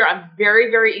on Twitter. I'm very,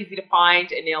 very easy to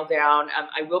find and nail down.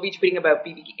 I will be tweeting about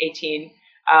BB18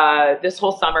 this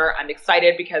whole summer. I'm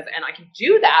excited and I can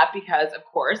do that because, of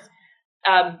course,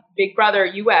 Big Brother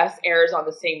US airs on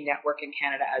the same network in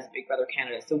Canada as Big Brother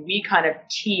Canada. So we kind of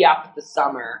tee up the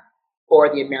summer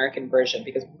for the American version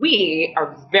because we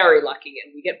are very lucky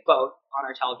and we get both on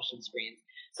our television screens.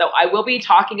 So I will be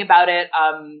talking about it.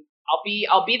 I'll be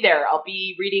there. I'll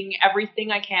be reading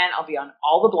everything I can. I'll be on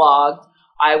all the blogs.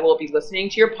 I will be listening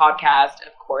to your podcast,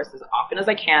 of course, as often as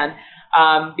I can,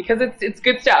 because it's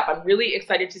good stuff. I'm really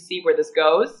excited to see where this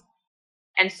goes.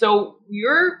 And so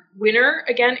your winner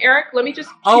again, Eric, let me just...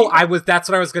 That's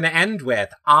what I was going to end with.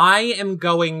 I am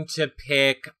going to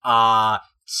pick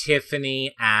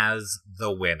Tiffany as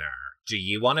the winner. Do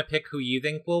you want to pick who you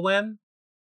think will win?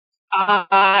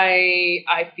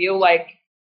 I feel like,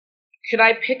 can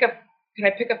I pick a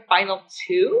final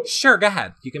two? Sure, go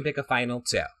ahead. You can pick a final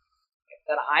two.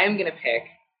 Then I am going to pick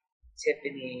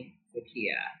Tiffany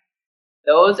Zakia.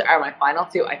 Those are my final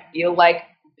two. I feel like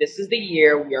this is the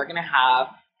year we are going to have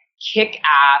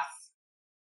kick-ass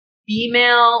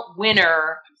female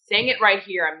winner. I'm saying it right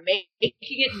here. I'm making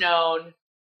it known.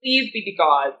 Please be the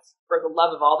gods, for the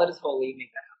love of all that is holy,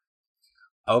 make that happen.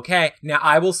 Okay, now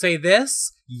I will say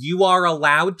this. You are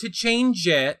allowed to change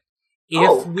it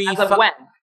as of when?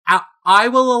 I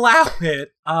will allow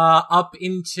it up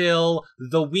until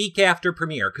the week after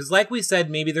premiere. Because like we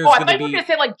said, maybe there's going to be... I thought you were going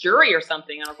to say like jury or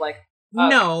something. And I was like...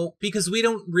 No, because we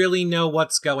don't really know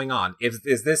what's going on.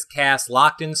 Is this cast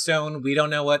locked in stone? We don't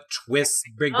know what twist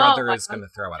Big Brother is going to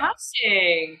throw at us.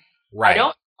 Right. I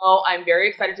don't know. I'm very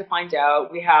excited to find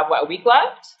out. We have, a week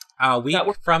left? A week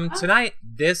from tonight.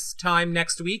 This time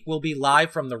next week, we'll be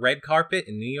live from the red carpet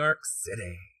in New York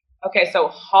City. Okay, so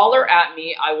holler at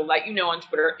me. I will let you know on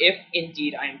Twitter if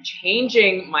indeed I am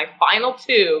changing my final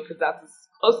two, because that's as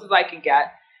close as I can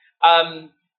get.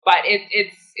 But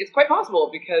it's quite possible,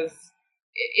 because...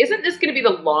 Isn't this going to be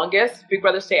the longest Big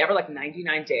Brother stay ever, like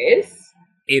 99 days?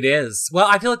 It is. Well,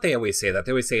 I feel like they always say that.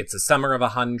 They always say it's a summer of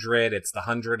 100. It's the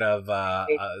 100 of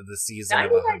the season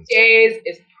of 100. 99 days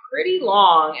is pretty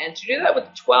long. And to do that with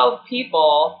 12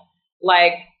 people,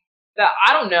 I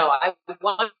don't know. I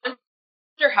wonder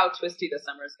how twisty this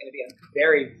summer is going to be. I'm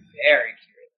very, very curious.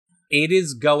 It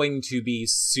is going to be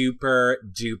super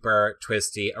duper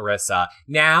twisty, Arisa.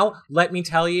 Now, let me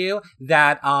tell you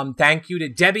that thank you to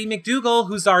Debbie McDougal,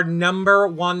 who's our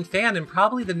 #1 fan and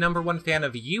probably the #1 fan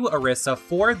of you, Arisa,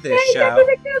 for this show.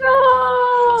 Debbie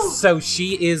McDougal! So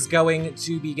she is going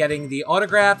to be getting the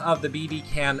autograph of the BB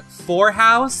Can 4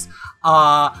 house.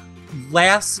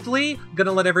 Lastly,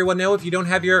 gonna let everyone know, if you don't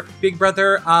have your Big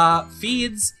Brother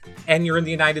feeds and you're in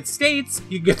the United States,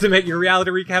 you can get them at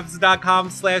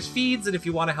yourrealityrecaps.com/feeds. And if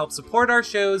you want to help support our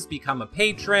shows, become a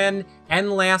patron.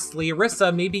 And lastly,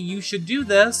 Arisa, maybe you should do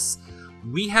this.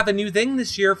 We have a new thing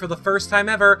this year for the first time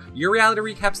ever.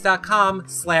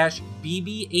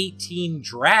 yourrealityrecaps.com/BB18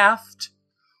 draft.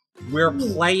 We're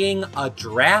playing a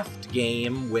draft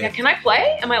game with... Yeah, can I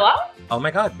play? Am I allowed? Oh my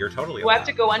God, you're totally allowed. Do I have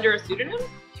to go under a pseudonym?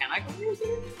 Can I go under a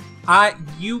pseudonym?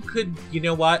 You could, you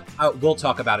know what? We'll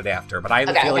talk about it after, but I have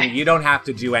a feeling you don't have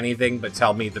to do anything but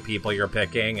tell me the people you're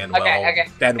picking, and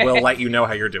then we'll let you know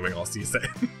how you're doing all season.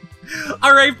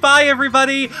 All right, bye,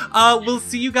 everybody. We'll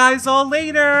see you guys all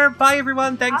later. Bye,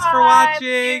 everyone. Thanks for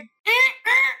watching. Hey,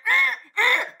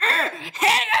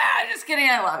 just kidding.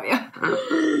 I love you.